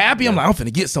 5. I'm happy. I'm like, I'm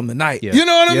finna get something tonight. Yeah. You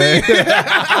know what I Yeah. mean?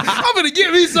 I'm finna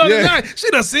get me something Yeah. tonight. She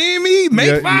done seen me make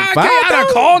Yeah, 5K. $5? I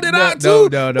done called it out too.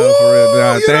 No, Ooh, for real.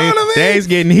 Nah, you know what I mean? Things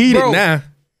getting heated Bro, now.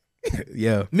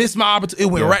 Yeah. Missed my opportunity.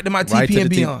 It went Yeah. right to my TP Right to and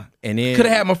the beyond. And then Could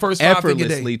have had my first 5-figure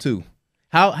day. effortlessly too.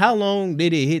 How long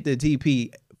did it hit the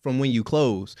TP from when you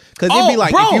close? Because it'd Oh, be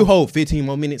like bro. if you hold 15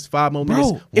 more minutes, 5 more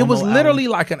minutes. Bro, it one was more literally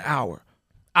hour. like an hour.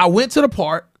 I went to the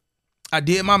park. I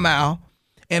did my mile.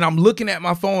 And I'm looking at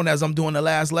my phone as I'm doing the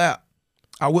last lap.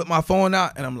 I whip my phone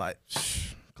out and I'm like,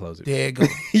 Close it. there it goes.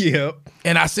 Yep.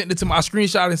 And I sent it to my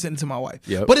screenshot and sent it to my wife.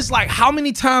 Yep. But it's like, how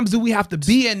many times do we have to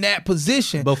be in that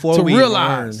position Before to we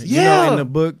realize? learn. You know, in the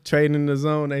book Trading in the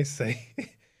Zone, they say,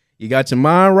 "You got your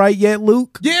mind right yet,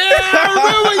 Luke?" Yeah,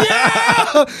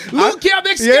 I remember. Yeah, Luke kept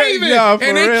escaping, for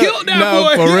and they real. killed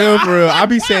that boy. For real. I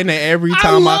be saying that every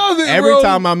time. love it, every bro.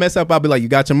 time I mess up, I'll be like, "You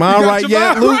got your mind You got right your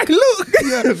yet, mind Luke?" right, Luke.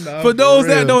 Yeah. No, For those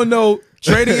that real. don't know,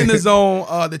 Trading in the Zone,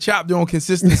 the chapter on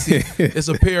consistency, it's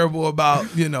a parable about,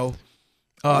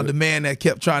 the man that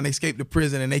kept trying to escape the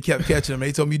prison and they kept catching him.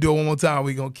 They told him, you do it one more time,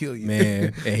 we gonna kill you.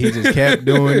 Man, and he just kept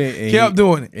doing it. And Kept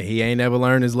doing it. And he ain't never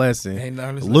learned his lesson. Ain't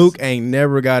learned his Luke ain't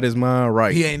never got his mind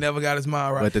right. He ain't never got his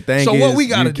mind right. But the thing so is, what we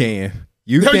gotta you do? can.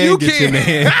 You Yo, can you get your can.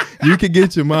 man. You can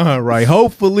get your mind right.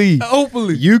 Hopefully.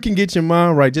 Hopefully. You can get your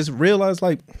mind right. Just realize,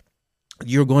 like,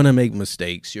 you're going to make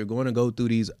mistakes. You're going to go through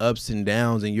these ups and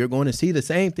downs, and you're going to see the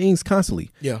same things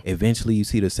constantly. Yeah. Eventually, you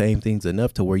see the same things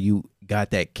enough to where you got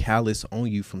that callus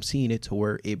on you from seeing it to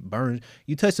where it burns.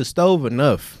 You touch the stove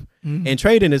enough. And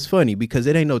trading is funny because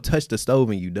it ain't no touch the stove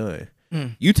and you done.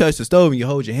 You touch the stove and you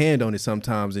hold your hand on it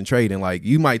sometimes in trading. Like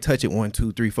you might touch it 1,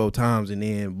 2, 3, 4 times and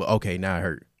then, but okay, now it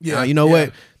hurt. Yeah, now, you know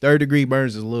what? 3rd degree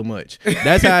burns is a little much.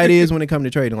 That's how it is when it comes to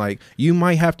trading. Like you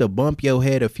might have to bump your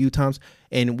head a few times.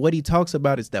 And what he talks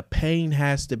about is the pain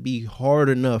has to be hard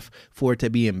enough for it to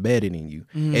be embedded in you.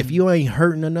 If you ain't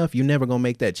hurting enough, you're never gonna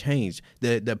make that change.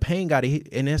 The pain got to hit,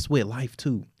 and that's with life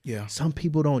too. Yeah. Some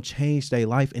people don't change their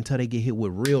life until they get hit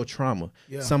with real trauma.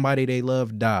 Yeah. Somebody they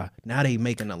love die. Now they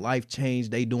making a life change.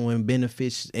 They doing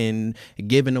benefits and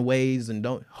giving aways and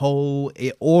don't hold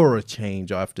it or a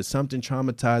change. Or after something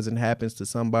traumatizing happens to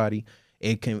somebody,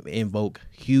 it can invoke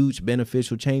huge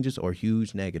beneficial changes or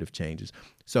huge negative changes.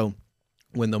 So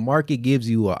when the market gives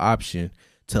you an option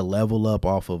to level up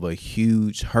off of a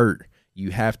huge hurt, you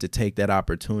have to take that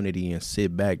opportunity and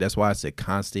sit back. That's why it's a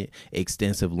constant,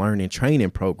 extensive learning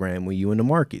training program when you're in the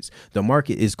markets. The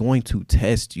market is going to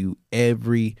test you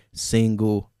every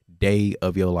single day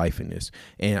of your life in this.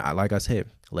 And like I said,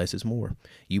 less is more.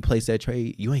 You place that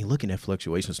trade, you ain't looking at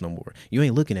fluctuations no more. You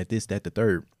ain't looking at this, that, the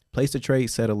third. Place the trade,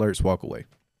 set alerts, walk away.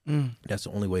 That's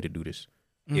the only way to do this.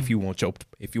 If you want your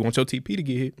TP to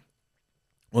get hit,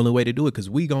 only way to do it, because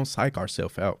we gonna psych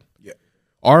ourselves out. Yeah,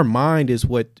 our mind is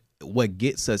what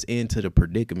gets us into the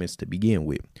predicaments to begin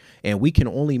with, and we can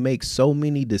only make so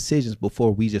many decisions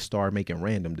before we just start making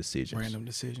random decisions.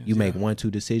 You make 1,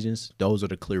 2 decisions; those are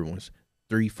the clear ones.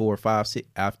 3, 4, 5, 6.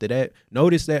 After that,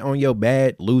 notice that on your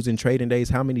bad losing trading days,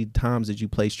 how many times did you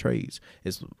place trades?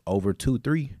 It's over 2,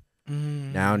 3.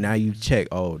 Now you check.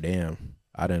 Oh damn.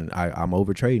 I'm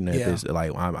over trading at this.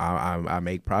 Like I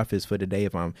make profits for the day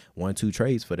if I'm 1, 2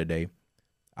 trades for the day.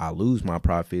 I lose my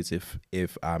profits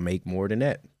if I make more than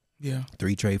that. Yeah.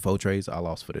 3 trade, 4 trades, I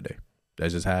lost for the day.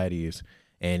 That's just how it is.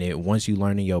 And once you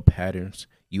learn your patterns,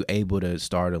 you able to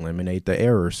start eliminate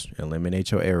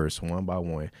your errors one by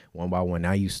one.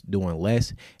 Now you doing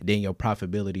less, then your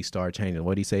profitability start changing.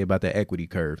 What do you say about the equity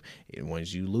curve?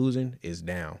 Once you losing, it's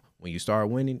down. When you start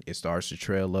winning, it starts to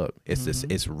trail up.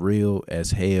 It's real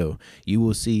as hell. You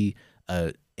will see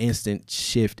a instant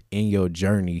shift in your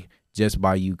journey just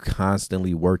by you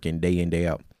constantly working day in, day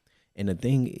out. And the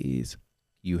thing is,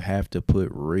 you have to put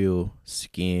real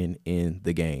skin in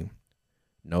the game.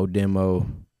 No demo,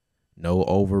 no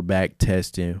over back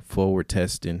testing, forward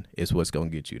testing is what's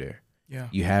going to get you there. Yeah.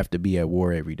 You have to be at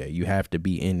war every day. You have to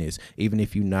be in this. Even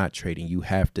if you're not trading, you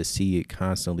have to see it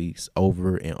constantly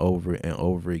over and over and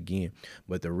over again.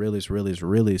 But the realest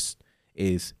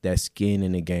is that skin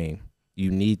in the game. You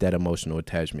need that emotional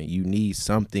attachment. You need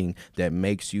something that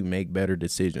makes you make better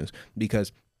decisions,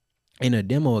 because in a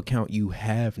demo account, you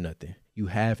have nothing. You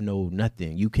have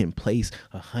nothing. You can place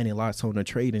 100 lots on a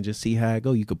trade and just see how it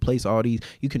go. You could place all these.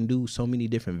 You can do so many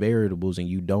different variables, and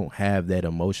you don't have that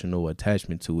emotional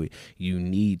attachment to it. You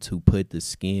need to put the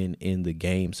skin in the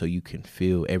game so you can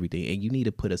feel everything, and you need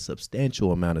to put a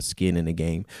substantial amount of skin in the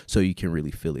game so you can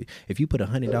really feel it. If you put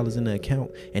 $100 in the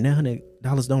account and that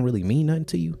 $100 don't really mean nothing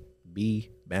to you, be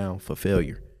bound for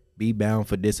failure. Be bound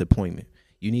for disappointment.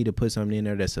 You need to put something in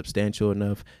there that's substantial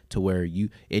enough to where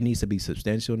it needs to be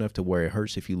substantial enough to where it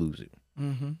hurts if you lose it.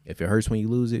 If it hurts when you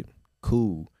lose it,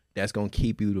 cool. That's going to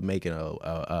keep you to making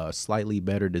a slightly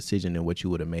better decision than what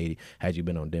you would have made had you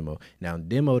been on demo. Now,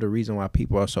 demo, the reason why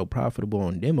people are so profitable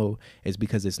on demo is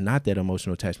because it's not that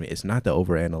emotional attachment. It's not the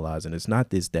overanalyzing. It's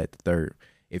not this, that, the third.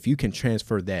 If you can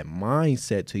transfer that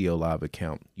mindset to your live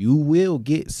account, you will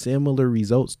get similar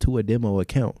results to a demo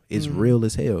account. It's real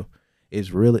as hell.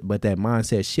 It's really, but that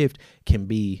mindset shift can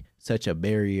be such a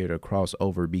barrier to cross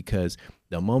over, because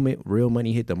the moment real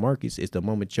money hit the markets is the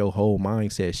moment your whole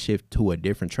mindset shift to a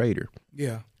different trader.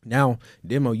 Yeah. Now,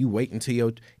 demo, you wait until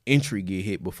your entry get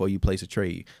hit before you place a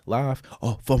trade. Live,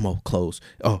 oh, FOMO, close.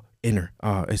 Oh, enter.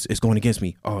 It's going against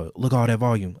me. Oh, look at all that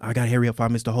volume. I got to hurry up if I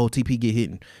miss the whole TP get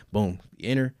hitting. Boom,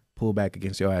 enter. Pull back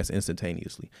against your ass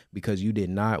instantaneously, because you did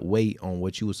not wait on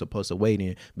what you were supposed to wait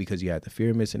in, because you had the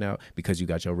fear of missing out, because you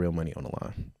got your real money on the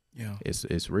line. Yeah,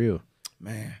 it's real,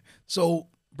 man. So,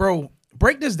 bro,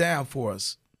 break this down for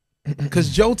us,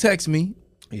 because Joe texted me,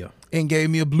 and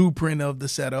gave me a blueprint of the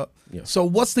setup. Yeah. So,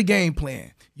 what's the game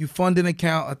plan? You fund an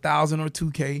account 1,000 or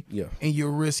 2K, and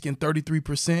you're risking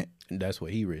 33%. That's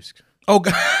what he risks. Oh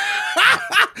God.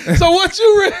 So what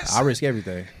you risk? I risk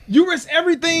everything. You risk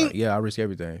everything? Yeah, I risk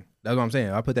everything. That's what I'm saying.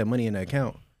 I put that money in the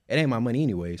account. It ain't my money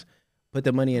anyways. Put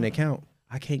the money in the account.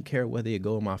 I can't care whether it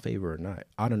go in my favor or not.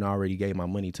 I done already gave my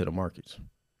money to the markets.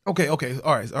 Okay. All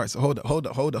right. So hold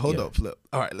up, Flip.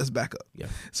 All right, let's back up. Yeah.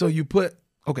 So you put,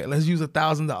 let's use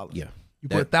 $1,000. Yeah. You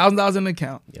put $1,000 in the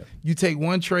account. Yeah. You take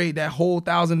one trade, that whole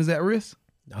 1,000 is at risk?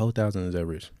 The whole 1,000 is at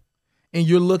risk. And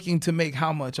you're looking to make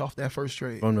how much off that first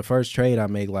trade? From the first trade, I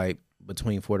make like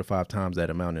between 4 to 5 times that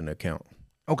amount in the account.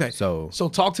 Okay. So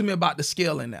talk to me about the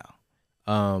scaling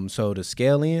now. So the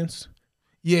scale ins.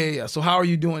 Yeah. So how are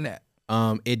you doing that?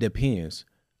 It depends.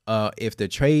 If the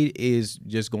trade is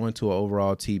just going to an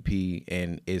overall TP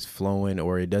and is flowing,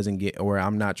 or it doesn't get, or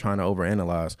I'm not trying to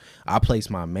overanalyze, I place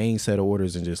my main set of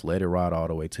orders and just let it ride all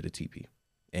the way to the TP.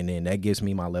 And then that gives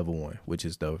me my level 1, which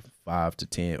is the 5 to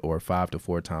 10 or 5 to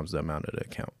 4 times the amount of the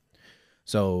account.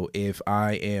 So if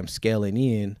I am scaling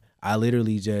in, I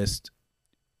literally just,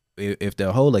 if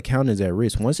the whole account is at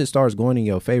risk, once it starts going in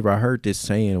your favor, I heard this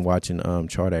saying watching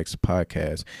ChartX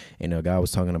podcast, and a guy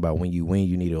was talking about when you win,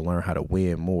 you need to learn how to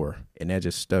win more, and that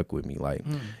just stuck with me. Like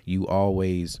you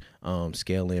always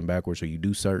scale in backwards, or you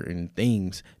do certain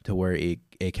things to where it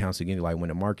counts again. Like when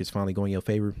the market's finally going in your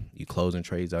favor, you closing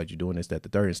trades out, you're doing this, that, the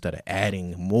third, instead of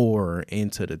adding more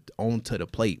onto the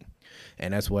plate.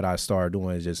 And that's what I started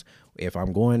doing, is just, if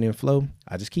I'm going in flow,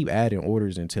 I just keep adding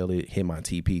orders until it hit my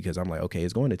TP, because I'm like, okay,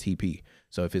 it's going to TP.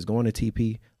 So if it's going to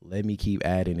TP, let me keep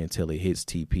adding until it hits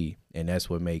TP. And that's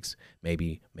what makes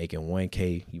maybe making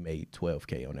 1K, you made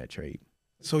 12K on that trade.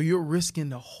 So you're risking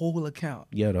the whole account.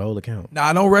 Yeah, the whole account. Now,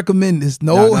 I don't recommend this.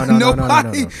 Nobody. No.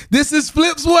 This is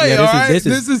Flip's way, Yeah, all right?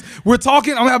 this is we're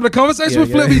talking. I'm having a conversation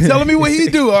with Flip. He's telling me what he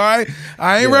do, all right?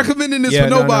 I ain't recommending this for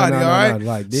nobody, all right?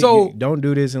 Like, so don't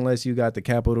do this unless you got the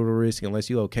capital to risk, unless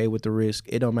you're okay with the risk.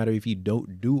 It don't matter if you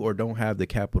don't do or don't have the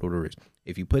capital to risk.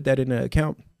 If you put that in the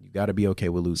account, you got to be okay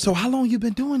with losing. So how long you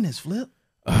been doing this, Flip?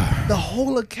 The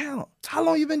whole account. How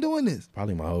long you been doing this?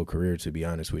 Probably my whole career, to be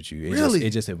honest with you. Really? It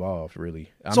just evolved,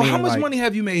 really. So how much money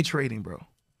have you made trading, bro?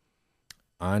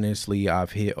 Honestly,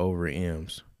 I've hit over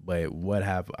M's, but what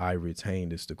have I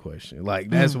retained is the question.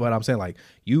 Like, that's what I'm saying. Like,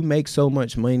 you make so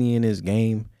much money in this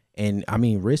game, and I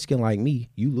mean, risking like me,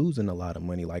 you losing a lot of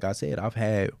money. Like I said, I've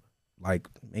had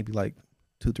maybe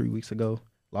 2-3 weeks ago,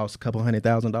 lost a couple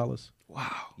 $100,000. Wow.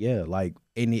 Yeah, like,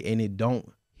 and it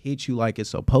don't hit you like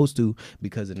it's supposed to,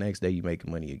 because the next day you make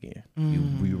money again.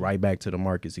 You right back to the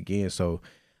markets again. So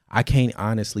I can't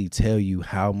honestly tell you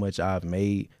how much I've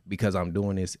made, because I'm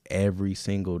doing this every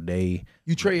single day.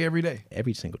 You trade every day?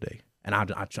 Every single day. And I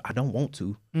don't want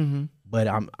to, but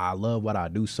I love what I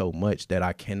do so much that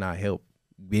I cannot help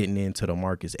getting into the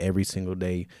markets every single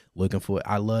day, looking for it.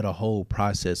 I love the whole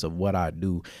process of what I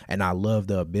do, and I love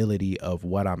the ability of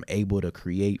what I'm able to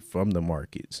create from the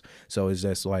markets. So it's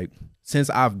just like, since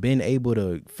I've been able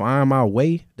to find my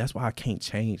way, that's why I can't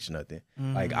change nothing.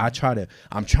 Like I'm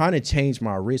trying to change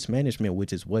my risk management,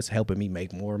 which is what's helping me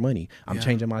make more money. I'm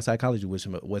changing my psychology, which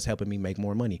is what's helping me make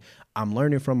more money. I'm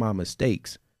learning from my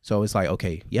mistakes. So it's like,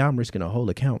 okay, yeah, I'm risking a whole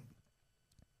account,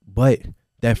 but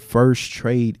that first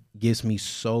trade gives me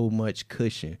so much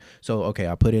cushion. So, okay,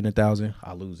 I put in $1,000,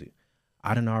 I lose it.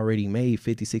 I done already made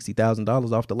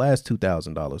 $50,000-$60,000 off the last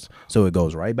 $2,000. So it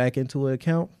goes right back into an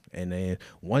account. And then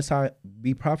once I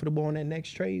be profitable on that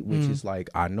next trade, which is like,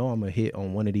 I know I'm gonna hit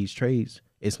on one of these trades.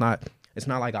 It's not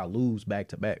like I lose back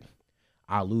to back.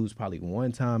 I lose probably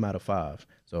 1 time out of 5.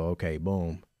 So, okay,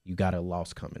 boom, you got a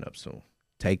loss coming up soon.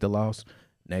 Take the loss.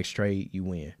 Next trade, you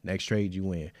win. Next trade, you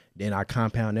win. Then I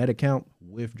compound that account,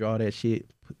 withdraw that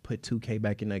shit, put 2K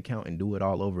back in the account, and do it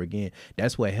all over again.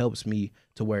 That's what helps me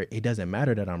to where it doesn't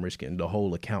matter that I'm risking the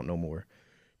whole account no more,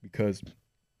 because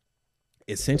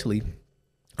essentially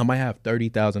I might have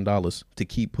 $30,000 to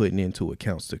keep putting into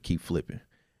accounts to keep flipping.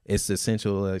 It's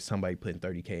essential like somebody putting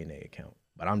 30K in their account,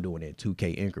 but I'm doing it in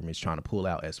 2K increments, trying to pull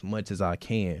out as much as I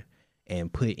can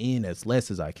and put in as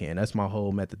less as I can. That's my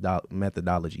whole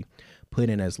methodology. Put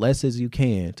in as less as you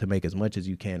can to make as much as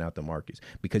you can out the markets,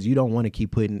 because you don't want to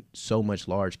keep putting so much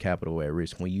large capital at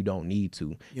risk when you don't need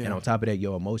to. Yeah. And on top of that,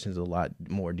 your emotions are a lot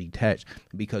more detached,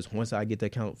 because once I get the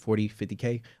account 40,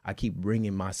 50K, I keep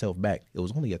bringing myself back. It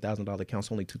was only $1,000 account,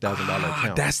 it's only $2,000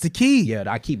 account. That's the key. Yeah,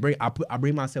 I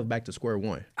bring myself back to square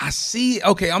one. I see.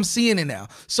 Okay, I'm seeing it now.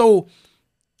 So,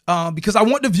 because I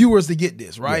want the viewers to get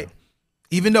this, right? Yeah.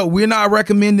 Even though we're not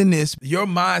recommending this, your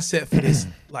mindset for this,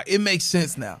 like, it makes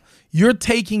sense now. You're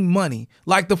taking money.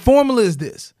 Like, the formula is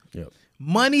this. Yep.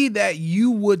 Money that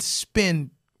you would spend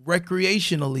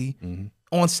recreationally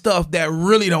on stuff that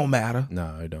really don't matter. No,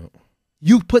 I don't.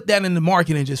 You put that in the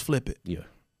market and just flip it. Yeah.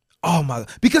 Oh, my God.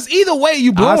 Because either way,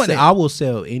 you blowing it. I will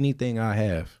sell anything I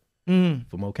have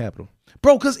for more capital.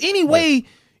 Bro, because anyway,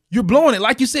 you're blowing it.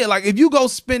 Like you said, like if you go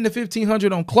spend the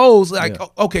 $1,500 on clothes, like,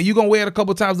 okay, you're going to wear it a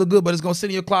couple times, look good, but it's going to sit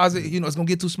in your closet. You know, it's going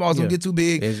to get too small. It's going to get too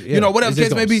big. Whatever the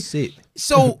case may be. Sit.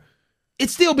 So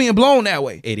it's still being blown that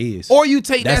way. It is. Or you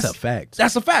take that's a fact.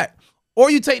 That's a fact. Or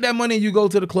you take that money and you go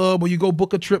to the club, or you go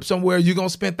book a trip somewhere. You're going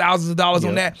to spend thousands of dollars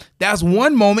on that. That's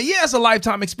one moment. Yeah, it's a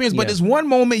lifetime experience, but there's one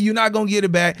moment you're not going to get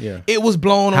it back. Yeah. It was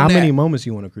blown on that. How many moments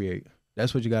you want to create?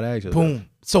 That's what you gotta ask yourself. Boom.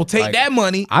 So take Like, that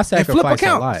money I and flip sacrifice a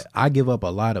accounts. lot. I give up a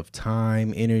lot of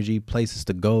time, energy, places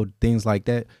to go, things like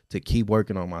that to keep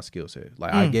working on my skill set.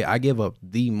 Like I give up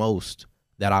the most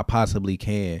that I possibly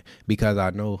can because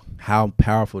I know how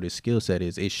powerful this skill set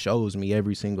is. It shows me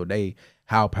every single day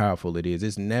how powerful it is.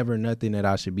 It's never nothing that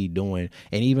I should be doing.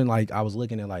 And even like I was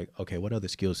looking at like, okay, what other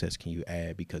skill sets can you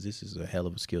add? Because this is a hell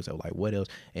of a skill set. Like what else?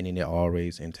 And then it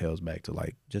always entails back to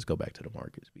like, just go back to the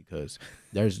markets because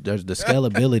there's the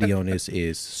scalability on this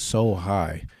is so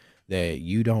high that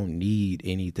you don't need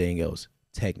anything else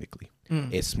technically.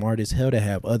 It's smart as hell to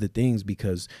have other things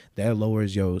because that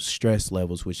lowers your stress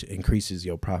levels, which increases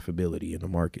your profitability in the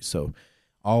market. So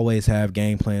always have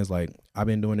game plans. Like I've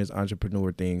been doing this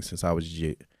entrepreneur thing since I was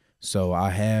jit. So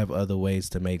I have other ways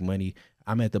to make money.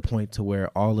 I'm at the point to where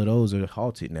all of those are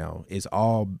halted now. It's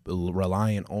all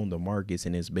reliant on the markets,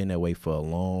 and it's been that way for a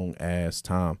long ass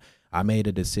time. I made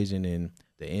a decision in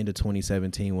the end of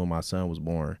 2017 when my son was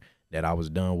born that I was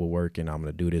done with work and I'm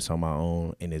going to do this on my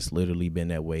own. And it's literally been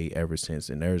that way ever since.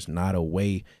 And there's not a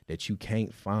way that you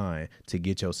can't find to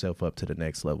get yourself up to the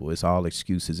next level. It's all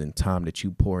excuses and time that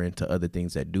you pour into other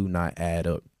things that do not add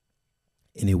up.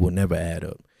 And it will never add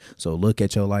up. So look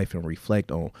at your life and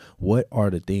reflect on what are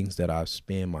the things that I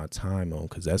spend my time on,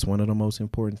 because that's one of the most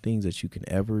important things that you can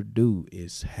ever do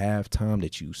is have time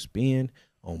that you spend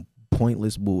on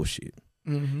pointless bullshit.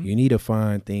 You need to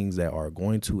find things that are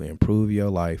going to improve your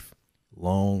life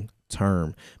long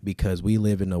term, because we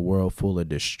live in a world full of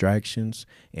distractions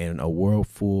and a world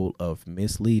full of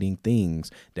misleading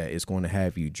things that is going to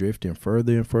have you drifting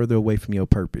further and further away from your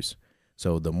purpose.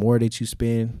 So the more that you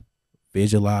spend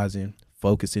visualizing,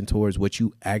 focusing towards what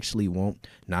you actually want,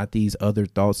 not these other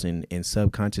thoughts and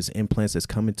subconscious implants that's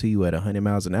coming to you at 100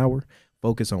 miles an hour,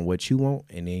 focus on what you want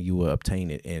and then you will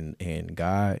obtain it. And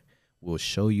God will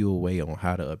show you a way on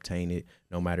how to obtain it,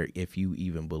 no matter if you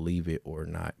even believe it or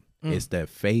not. It's that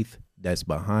faith that's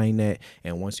behind that.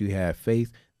 And once you have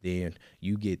faith, then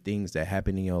you get things that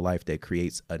happen in your life that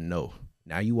creates a no.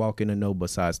 Now you walk in a no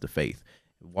besides the faith.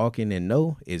 Walking in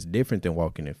no is different than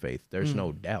walking in faith. There's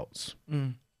no doubts.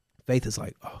 Faith is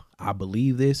like, oh, I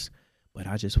believe this, but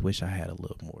I just wish I had a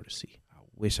little more to see. I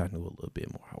wish I knew a little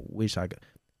bit more. I wish I could.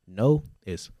 No,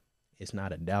 it's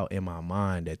not a doubt in my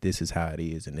mind that this is how it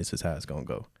is and this is how it's going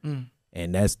to go.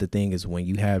 And that's the thing, is when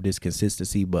you have this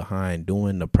consistency behind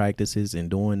doing the practices and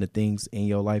doing the things in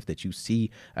your life that you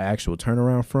see an actual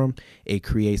turnaround from, it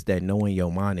creates that no in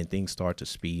your mind and things start to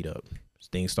speed up.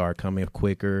 Things start coming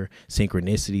quicker.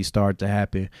 Synchronicities start to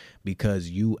happen because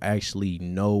you actually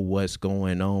know what's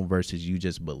going on versus you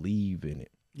just believe in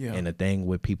it. Yeah. And the thing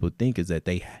what people think is that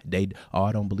they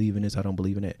I don't believe in this, I don't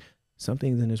believe in that. Some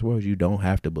things in this world you don't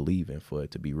have to believe in for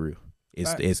it to be real.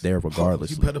 It's there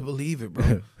regardless. You better believe it,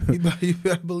 bro. you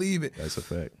better believe it. That's a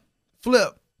fact.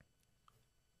 Flip,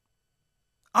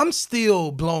 I'm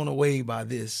still blown away by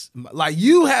this. Like,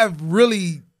 you have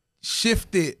really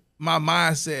shifted my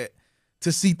mindset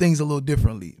to see things a little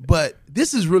differently. But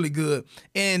this is really good.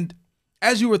 And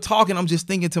as you were talking, I'm just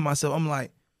thinking to myself, I'm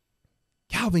like,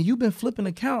 Calvin, you've been flipping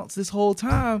accounts this whole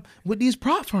time with these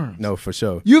prop firms. No, for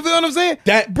sure. You feel what I'm saying?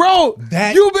 That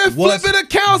you've been flipping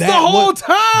accounts the whole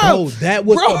time. Bro, that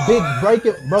was the big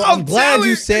breaking. Bro, I'm glad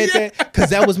you said that, because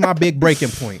that was my big breaking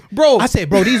point. Bro, I said,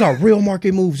 bro, these are real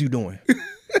market moves you doing.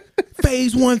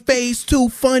 Phase 1, phase 2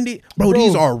 funded. Bro,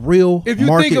 these are real if you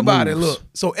market think about moves. it, look.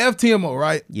 So FTMO,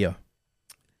 right? Yeah.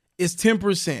 It's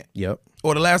 10%. Yep.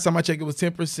 Or the last time I checked, it was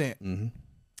 10%.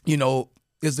 You know,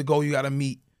 is the goal you got to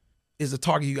meet, is the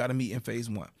target you got to meet in phase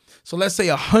 1. So let's say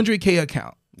 100K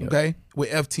account, okay, with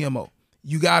FTMO.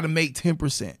 You got to make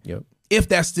 10%. Yep. If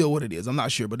that's still what it is. I'm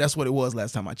not sure, but that's what it was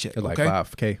last time I checked. It's like okay?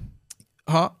 5K.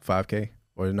 Huh? 5K.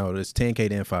 Or no, it's 10K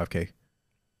then 5K.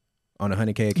 On a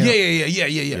 100K account? Yeah.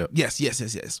 Yep.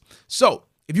 Yes. So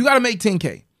if you got to make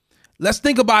 10K, let's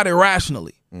think about it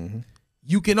rationally.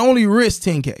 You can only risk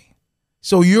 10K.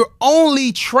 So you're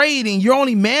only trading, you're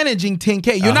only managing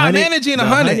 10K. You're not managing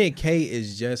 100. 100K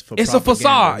is just for It's a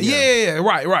facade. Yeah.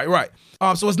 Right.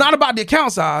 So it's not about the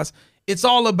account size. It's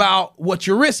all about what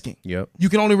you're risking. Yep. You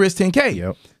can only risk 10K.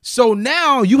 Yep. So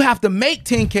now you have to make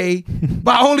 10K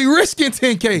by only risking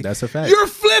 10K. That's a fact. You're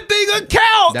flipping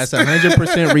accounts. That's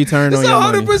 100% return on your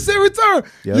money. It's 100%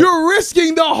 return. Yep. You're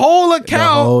risking the whole account,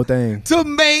 the whole thing, to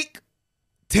make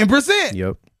 10%.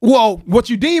 Yep. Well, what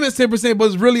you deem as 10%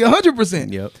 was really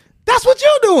 100%. Yep. That's what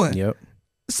you're doing. Yep.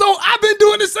 So I've been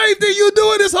doing the same thing you're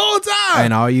doing this whole time.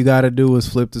 And all you got to do is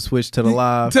flip the switch to the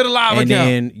live. To the live and account.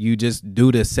 And then you just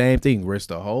do the same thing. Risk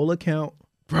the whole account.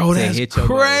 Bro, that's hit your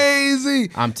crazy.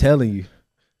 goal. I'm telling you.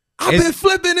 I've been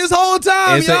flipping this whole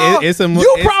time, y'all.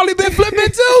 You probably been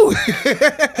flipping too.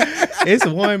 It's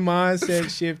one mindset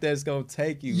shift that's gonna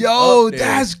take you. Yo,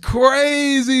 that's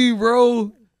crazy,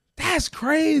 bro. That's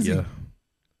crazy. Yeah.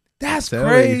 That's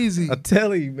crazy. I'm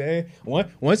telling you, man.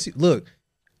 Once you look,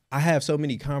 I have so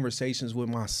many conversations with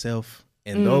myself,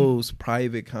 and those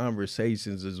private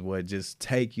conversations is what just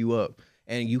take you up.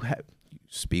 And you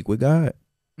speak with God.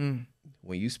 When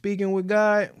you speaking with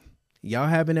God, y'all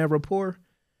having that rapport,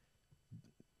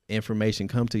 information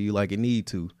come to you like it need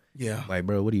to. Yeah. Like,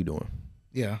 bro, what are you doing?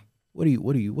 Yeah. What do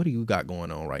you got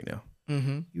going on right now?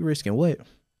 Mm-hmm. You risking what?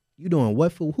 You doing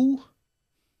what for who?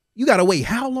 You gotta wait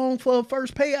how long for a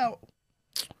first payout?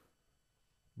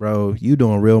 Bro, you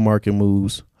doing real market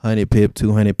moves, 100 pips,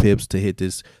 200 pips to hit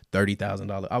this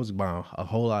 $30,000. I was buying a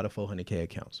whole lot of 400K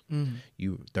accounts.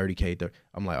 You 30K,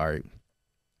 I'm like, all right,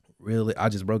 really? I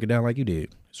just broke it down like you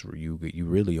did. So you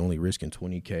really only risking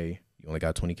 20K. You only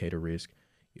got 20K to risk.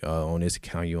 On this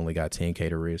account, you only got 10K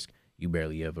to risk. You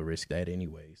barely ever risk that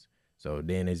anyways. So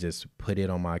then it just put it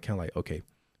on my account like, okay,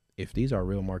 if these are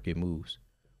real market moves,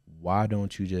 why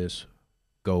don't you just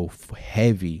go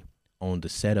heavy on the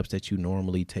setups that you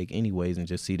normally take anyways and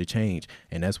just see the change?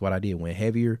 And that's what I did. Went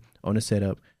heavier on the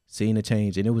setup, seeing the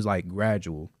change, and it was like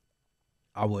gradual.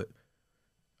 I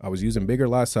was using bigger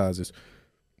lot sizes,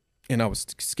 and I was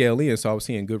scaling in, so I was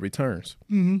seeing good returns.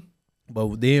 Mm-hmm.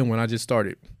 But then when I just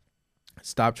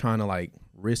stopped trying to like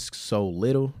risk so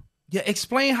little. Yeah,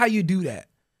 explain how you do that.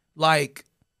 Like,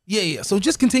 yeah. So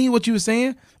just continue what you were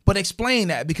saying, but explain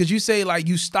that, because you say like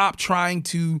you stop trying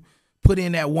to put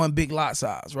in that one big lot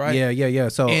size, right? Yeah.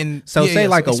 So say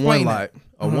like so a one lot.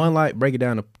 that. One lot, break it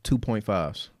down to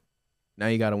 2.5s. Now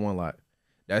you got a one lot.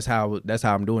 That's how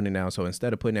I'm doing it now. So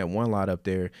instead of putting that one lot up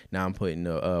there, now I'm putting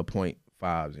the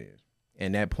 0.5s in.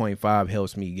 And that 0.5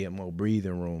 helps me get more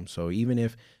breathing room. So even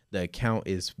if the account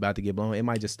is about to get blown, it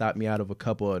might just stop me out of a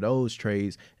couple of those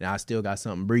trades, and I still got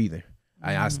something breathing.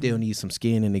 I still need some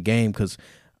skin in the game, because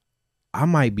I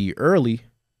might be early,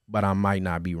 but I might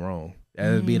not be wrong.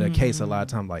 That would be the case a lot of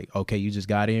times. Like, okay, you just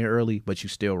got in early, but you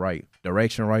still right.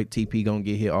 Direction right, TP gonna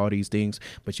get hit, all these things,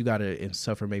 but you gotta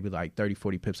suffer maybe like 30,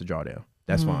 40 pips of drawdown.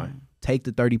 That's fine. Take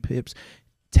the 30 pips.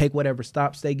 Take whatever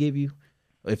stops they give you.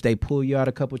 If they pull you out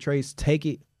a couple trades, take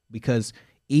it, because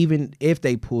even if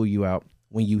they pull you out,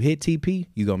 when you hit TP,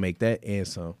 you gonna make that and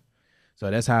some.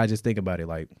 So that's how I just think about it.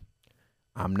 Like,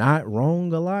 I'm not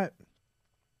wrong a lot.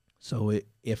 So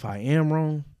if I am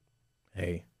wrong,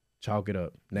 hey, chalk it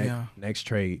up. Next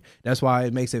trade. That's why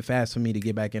it makes it fast for me to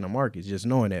get back in the markets. Just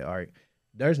knowing that, all right,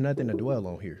 there's nothing to dwell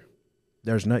on here.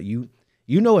 There's not you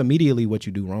know immediately what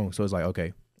you do wrong. So it's like,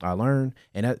 okay, I learned,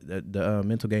 and that the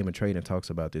Mental Game of Trading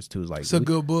talks about this too. It's like, it's a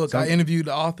good book. I interviewed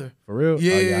the author. For real?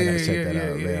 Yeah, I gotta check that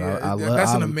out, man.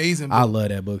 That's an amazing book. I love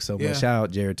that book so much. Shout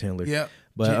out Jared Tendler. Yeah,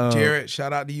 but Jared,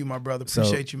 shout out to you, my brother.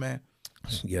 Appreciate you, man.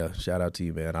 Yeah, shout out to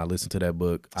you, man. I listened to that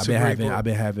book. I've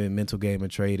been having Mental Game of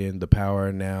Trading, The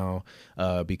Power Now,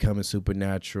 Becoming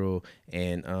Supernatural,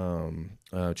 and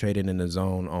Trading in the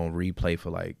Zone on replay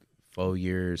for like 4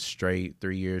 years straight,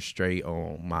 3 years straight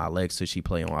on my Alexa. She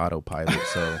play on autopilot.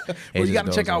 So well, you got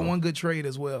to check out One Good Trade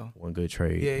as well. One Good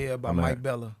Trade. Yeah, by Mike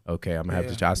Bella. Okay, I'm gonna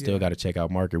have to. I still got to check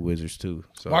out Market Wizards too.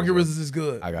 So Market Wizards is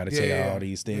good. I got to check out all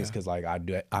these things, because like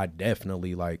I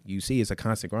definitely, like, you see, it's a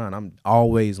constant grind. I'm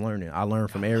always learning. I learn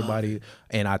from everybody,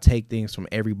 and I take things from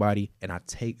everybody, and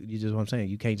you just what I'm saying.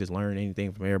 You can't just learn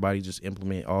anything from everybody. Just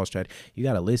implement all strategy. You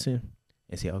got to listen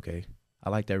and say, okay, I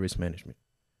like that risk management.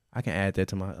 I can add that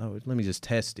to my, let me just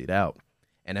test it out.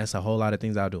 And that's a whole lot of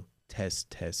things I'll do.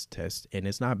 Test. And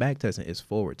it's not back testing, it's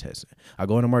forward testing. I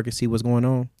go in the market, see what's going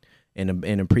on in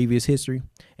the previous history,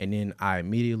 and then I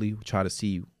immediately try to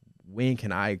see when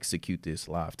can I execute this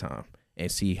live time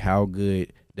and see how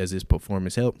good does this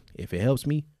performance help. If it helps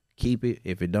me, keep it.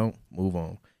 If it don't, move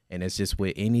on. And it's just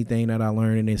with anything that I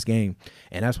learned in this game.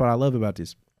 And that's what I love about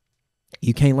this.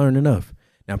 You can't learn enough.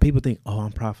 Now people think, oh,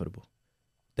 I'm profitable.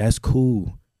 That's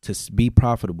cool. To be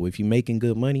profitable, if you're making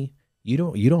good money, you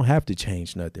don't have to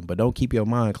change nothing. But don't keep your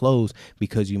mind closed,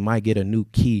 because you might get a new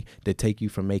key that take you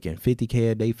from making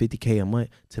 $50K a day, $50K a month,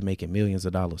 to making millions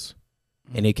of dollars.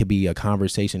 And it could be a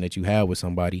conversation that you have with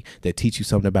somebody that teach you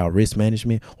something about risk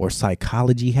management or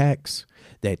psychology hacks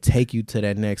that take you to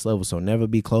that next level. So never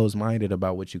be closed-minded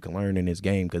about what you can learn in this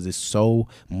game, because it's so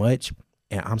much,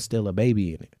 and I'm still a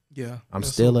baby in it. Yeah, I'm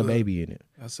still a baby in it.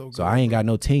 That's so good. So I ain't got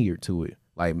no tenure to it.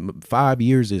 Like 5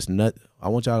 years is not. I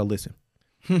want y'all to listen.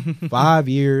 5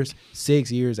 years, 6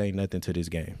 years ain't nothing to this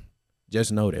game.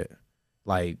 Just know that.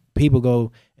 Like, people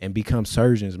go and become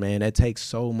surgeons, man. That takes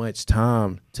so much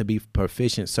time to be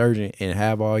proficient surgeon and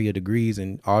have all your degrees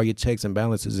and all your checks and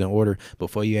balances in order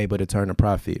before you're able to turn a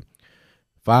profit.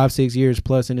 5-6 years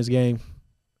plus in this game,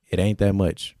 it ain't that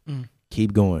much.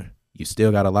 Keep going. You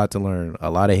still got a lot to learn,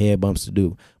 a lot of head bumps to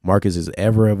do. Marcus is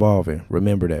ever evolving.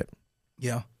 Remember that.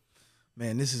 Yeah.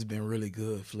 Man, this has been really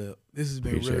good, Flip. This has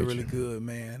been really good,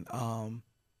 man.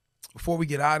 Before we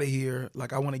get out of here,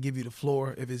 like, I want to give you the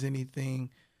floor. If there's anything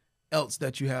else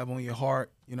that you have on your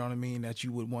heart, you know what I mean, that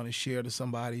you would want to share to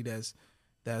somebody that's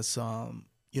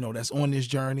you know, that's on this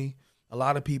journey. A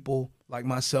lot of people like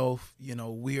myself, you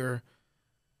know,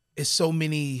 it's so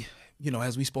many, you know,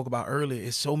 as we spoke about earlier,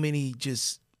 it's so many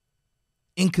just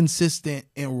inconsistent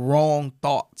and wrong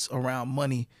thoughts around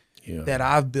money that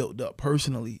I've built up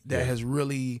personally that has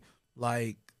really,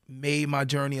 like, made my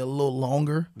journey a little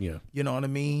longer, you know what I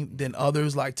mean, than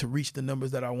others, like, to reach the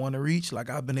numbers that I want to reach. Like,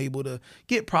 I've been able to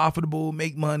get profitable,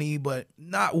 make money, but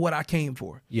not what I came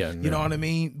for. You know what I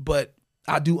mean? But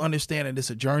I do understand that it's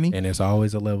a journey. And it's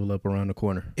always a level up around the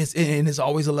corner. It's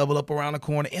always a level up around the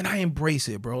corner. And I embrace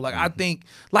it, bro. Like, I think,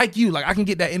 like you, like, I can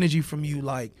get that energy from you.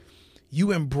 Like,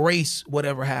 you embrace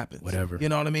whatever happens. Whatever. You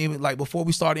know what I mean? Like, before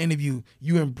we start the interview,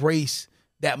 you embrace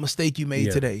that mistake you made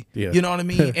today. You know what I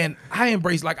mean? And I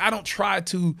embrace, like, I don't try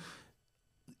to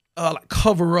like,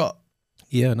 cover up.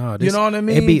 You know what I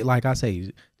mean? It be, like I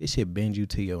say, this shit bends you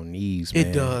to your knees, man.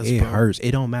 It does, It hurts.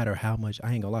 It don't matter how much,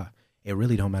 I ain't gonna lie. It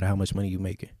really don't matter how much money you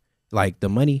making. Like, the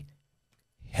money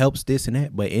helps this and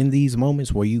that, but in these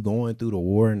moments where you going through the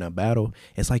war and the battle,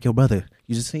 it's like, your brother,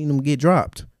 you just seen them get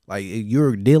dropped. Like,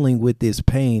 you're dealing with this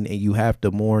pain and you have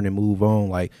to mourn and move on.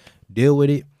 Like, deal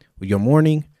with it with your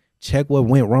mourning. Check what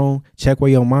went wrong. Check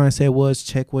where your mindset was.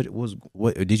 Check what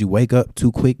did you wake up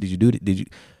too quick? Did you do it? Did you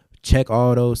check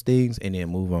all those things and then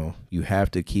move on? You have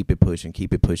to keep it pushing,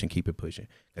 keep it pushing, keep it pushing.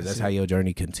 Because that's how your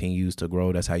journey continues to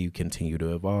grow. That's how you continue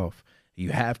to evolve.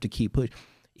 You have to keep pushing.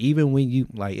 Even when you,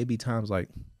 like, it be times like,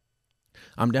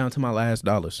 I'm down to my last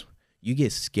dollars. You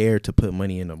get scared to put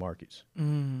money in the markets.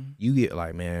 You get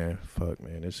like, man, fuck,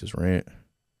 man, this is rent.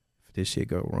 If this shit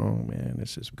go wrong, man,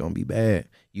 this is gonna be bad.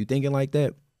 You thinking like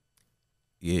that?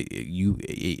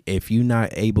 If you're not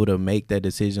able to make that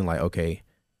decision, like, okay,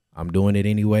 I'm doing it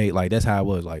anyway. Like, that's how I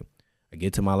was. Like, I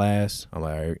get to my last, I'm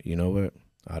like, all right, you know what?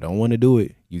 I don't want to do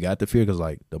it. You got the fear because,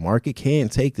 like, the market can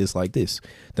take this like this.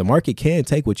 The market can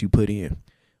take what you put in.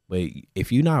 But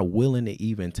if you're not willing to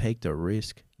even take the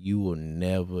risk, you will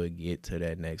never get to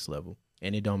that next level.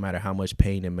 And it don't matter how much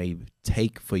pain it may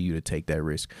take for you to take that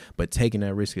risk. But taking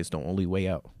that risk is the only way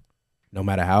out. No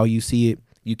matter how you see it,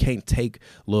 you can't take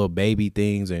little baby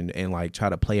things and like try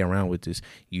to play around with this.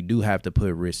 You do have to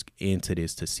put risk into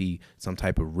this to see some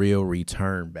type of real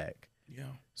return back.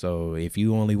 Yeah. So if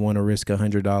you only want to risk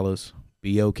 $100,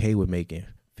 be okay with making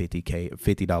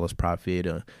 $50 profit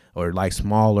or like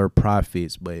smaller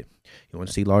profits. But you want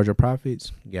to see larger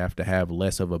profits, you have to have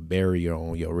less of a barrier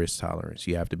on your risk tolerance.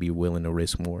 You have to be willing to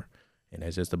risk more. And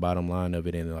that's just the bottom line of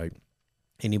it. And like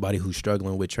anybody who's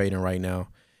struggling with trading right now,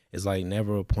 it's like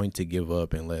never a point to give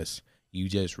up unless you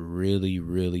just really,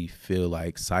 really feel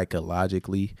like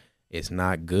psychologically it's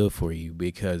not good for you,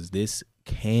 because this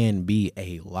can be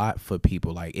a lot for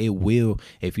people. Like, it will,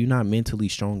 if you're not mentally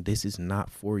strong, this is not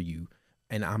for you.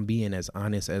 And I'm being as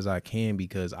honest as I can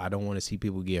because I don't want to see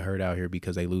people get hurt out here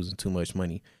because they losing too much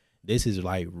money. This is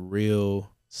like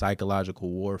real psychological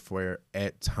warfare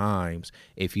at times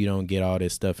if you don't get all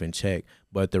this stuff in check.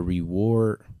 But the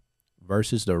reward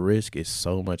versus the risk is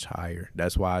so much higher.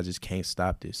 That's why I just can't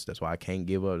stop this. That's why I can't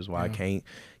give up. That's why I can't,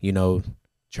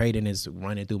 trading is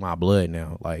running through my blood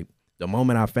now. Like, the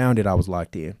moment I found it, I was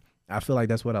locked in. I feel like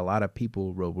that's what a lot of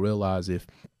people will realize if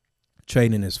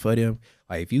trading is for them.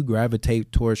 Like, if you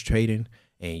gravitate towards trading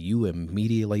and you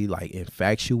immediately like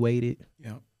infatuated,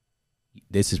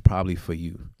 this is probably for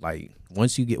you. Like,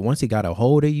 once it got a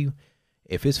hold of you,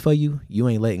 if it's for you, you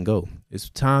ain't letting go. It's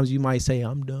times you might say,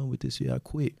 I'm done with this shit, I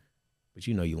quit. But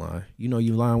you know you lying. You know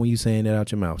you lying when you saying that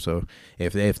out your mouth. So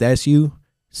if that's you,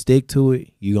 stick to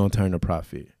it. You gonna turn a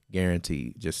profit,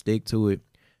 guaranteed. Just stick to it.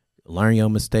 Learn your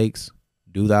mistakes.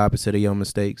 Do the opposite of your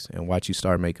mistakes, and watch you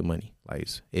start making money. Like,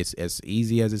 it's as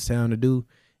easy as it sounds to do.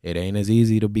 It ain't as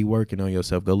easy to be working on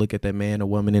yourself. Go look at that man or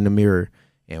woman in the mirror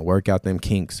and work out them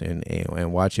kinks and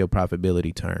watch your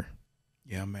profitability turn.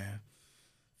 Yeah, man.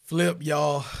 Flip,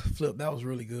 y'all. Flip, that was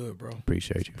really good, bro.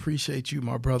 Appreciate you. Appreciate you,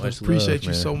 my brother. Appreciate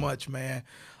you so much, man.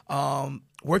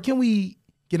 Where can we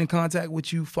get in contact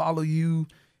with you, follow you,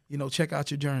 check out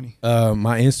your journey?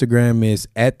 My Instagram is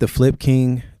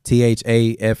 @theflipking, THAFLIPKING.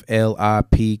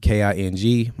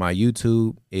 My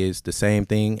YouTube is the same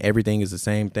thing. Everything is the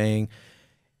same thing.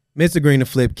 Mr. Green, the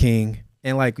Flip King,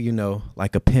 and like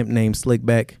like a pimp named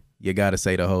Slickback, you gotta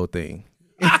say the whole thing.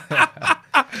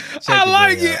 I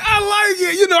like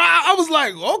it. You know, I was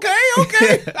like,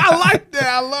 okay. I like that.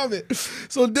 I love it.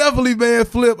 So definitely, man,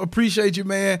 Flip, appreciate you,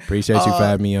 man. Appreciate you for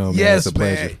having me on, man. Yes, it's a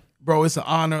pleasure. man. Bro, it's an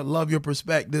honor. Love your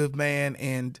perspective, man.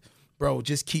 And, bro,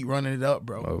 just keep running it up,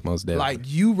 bro. Oh, most definitely. Like,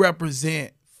 you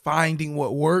represent finding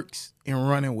what works and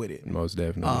running with it. Most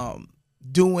definitely.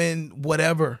 Doing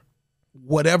whatever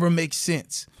makes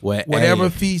sense. Whatever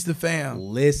feeds the fam.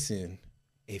 Listen,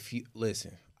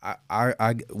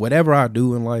 I whatever I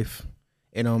do in life,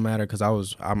 it don't matter because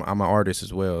I'm an artist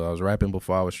as well. I was rapping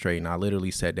before I was trading. I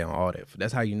literally sat down all that.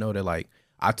 That's how you know that like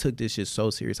I took this shit so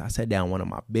serious. I sat down one of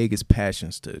my biggest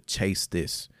passions to chase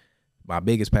this. My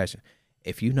biggest passion.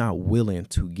 If you're not willing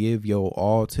to give your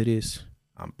all to this,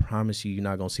 I promise you're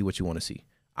not gonna see what you want to see.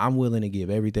 I'm willing to give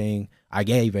everything. I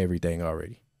gave everything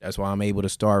already. That's why I'm able to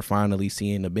start finally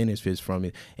seeing the benefits from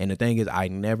it. And the thing is, I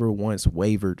never once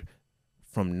wavered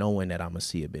from knowing that I'm going to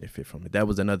see a benefit from it. That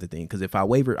was another thing. Because if I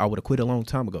wavered, I would have quit a long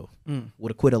time ago.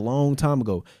 Would have quit a long time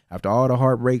ago. After all the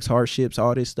heartbreaks, hardships,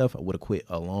 all this stuff, I would have quit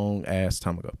a long ass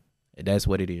time ago. And that's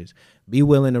what it is. Be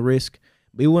willing to risk.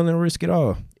 Be willing to risk it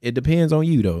all. It depends on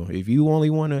you, though. If you only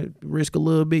want to risk a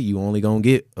little bit, you only going to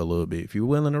get a little bit. If you're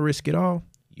willing to risk it all,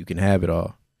 you can have it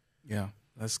all. Yeah,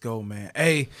 let's go, man.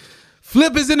 Hey,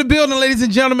 Flip is in the building, ladies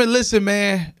and gentlemen. Listen,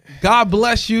 man, God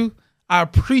bless you. I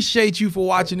appreciate you for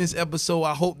watching this episode.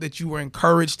 I hope that you were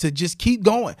encouraged to just keep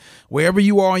going. Wherever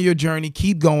you are on your journey,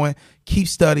 keep going, keep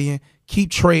studying, keep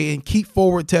trading, keep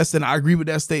forward testing. I agree with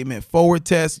that statement. Forward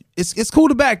test. It's cool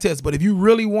to back test, but if you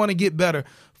really want to get better,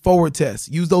 forward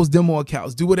test. Use those demo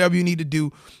accounts. Do whatever you need to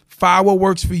do. Find what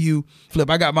works for you. Flip,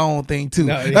 I got my own thing too.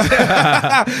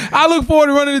 I look forward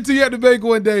to running into you at the bank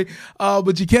one day,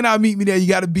 but you cannot meet me there. You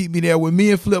got to beat me there. When me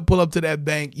and Flip pull up to that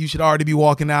bank, you should already be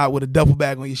walking out with a duffel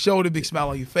bag on your shoulder, big smile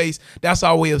on your face. That's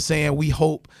our way of saying we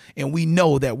hope and we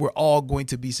know that we're all going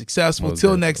to be successful.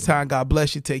 Till next time, God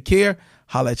bless you. Take care.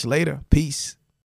 Holla at you later. Peace.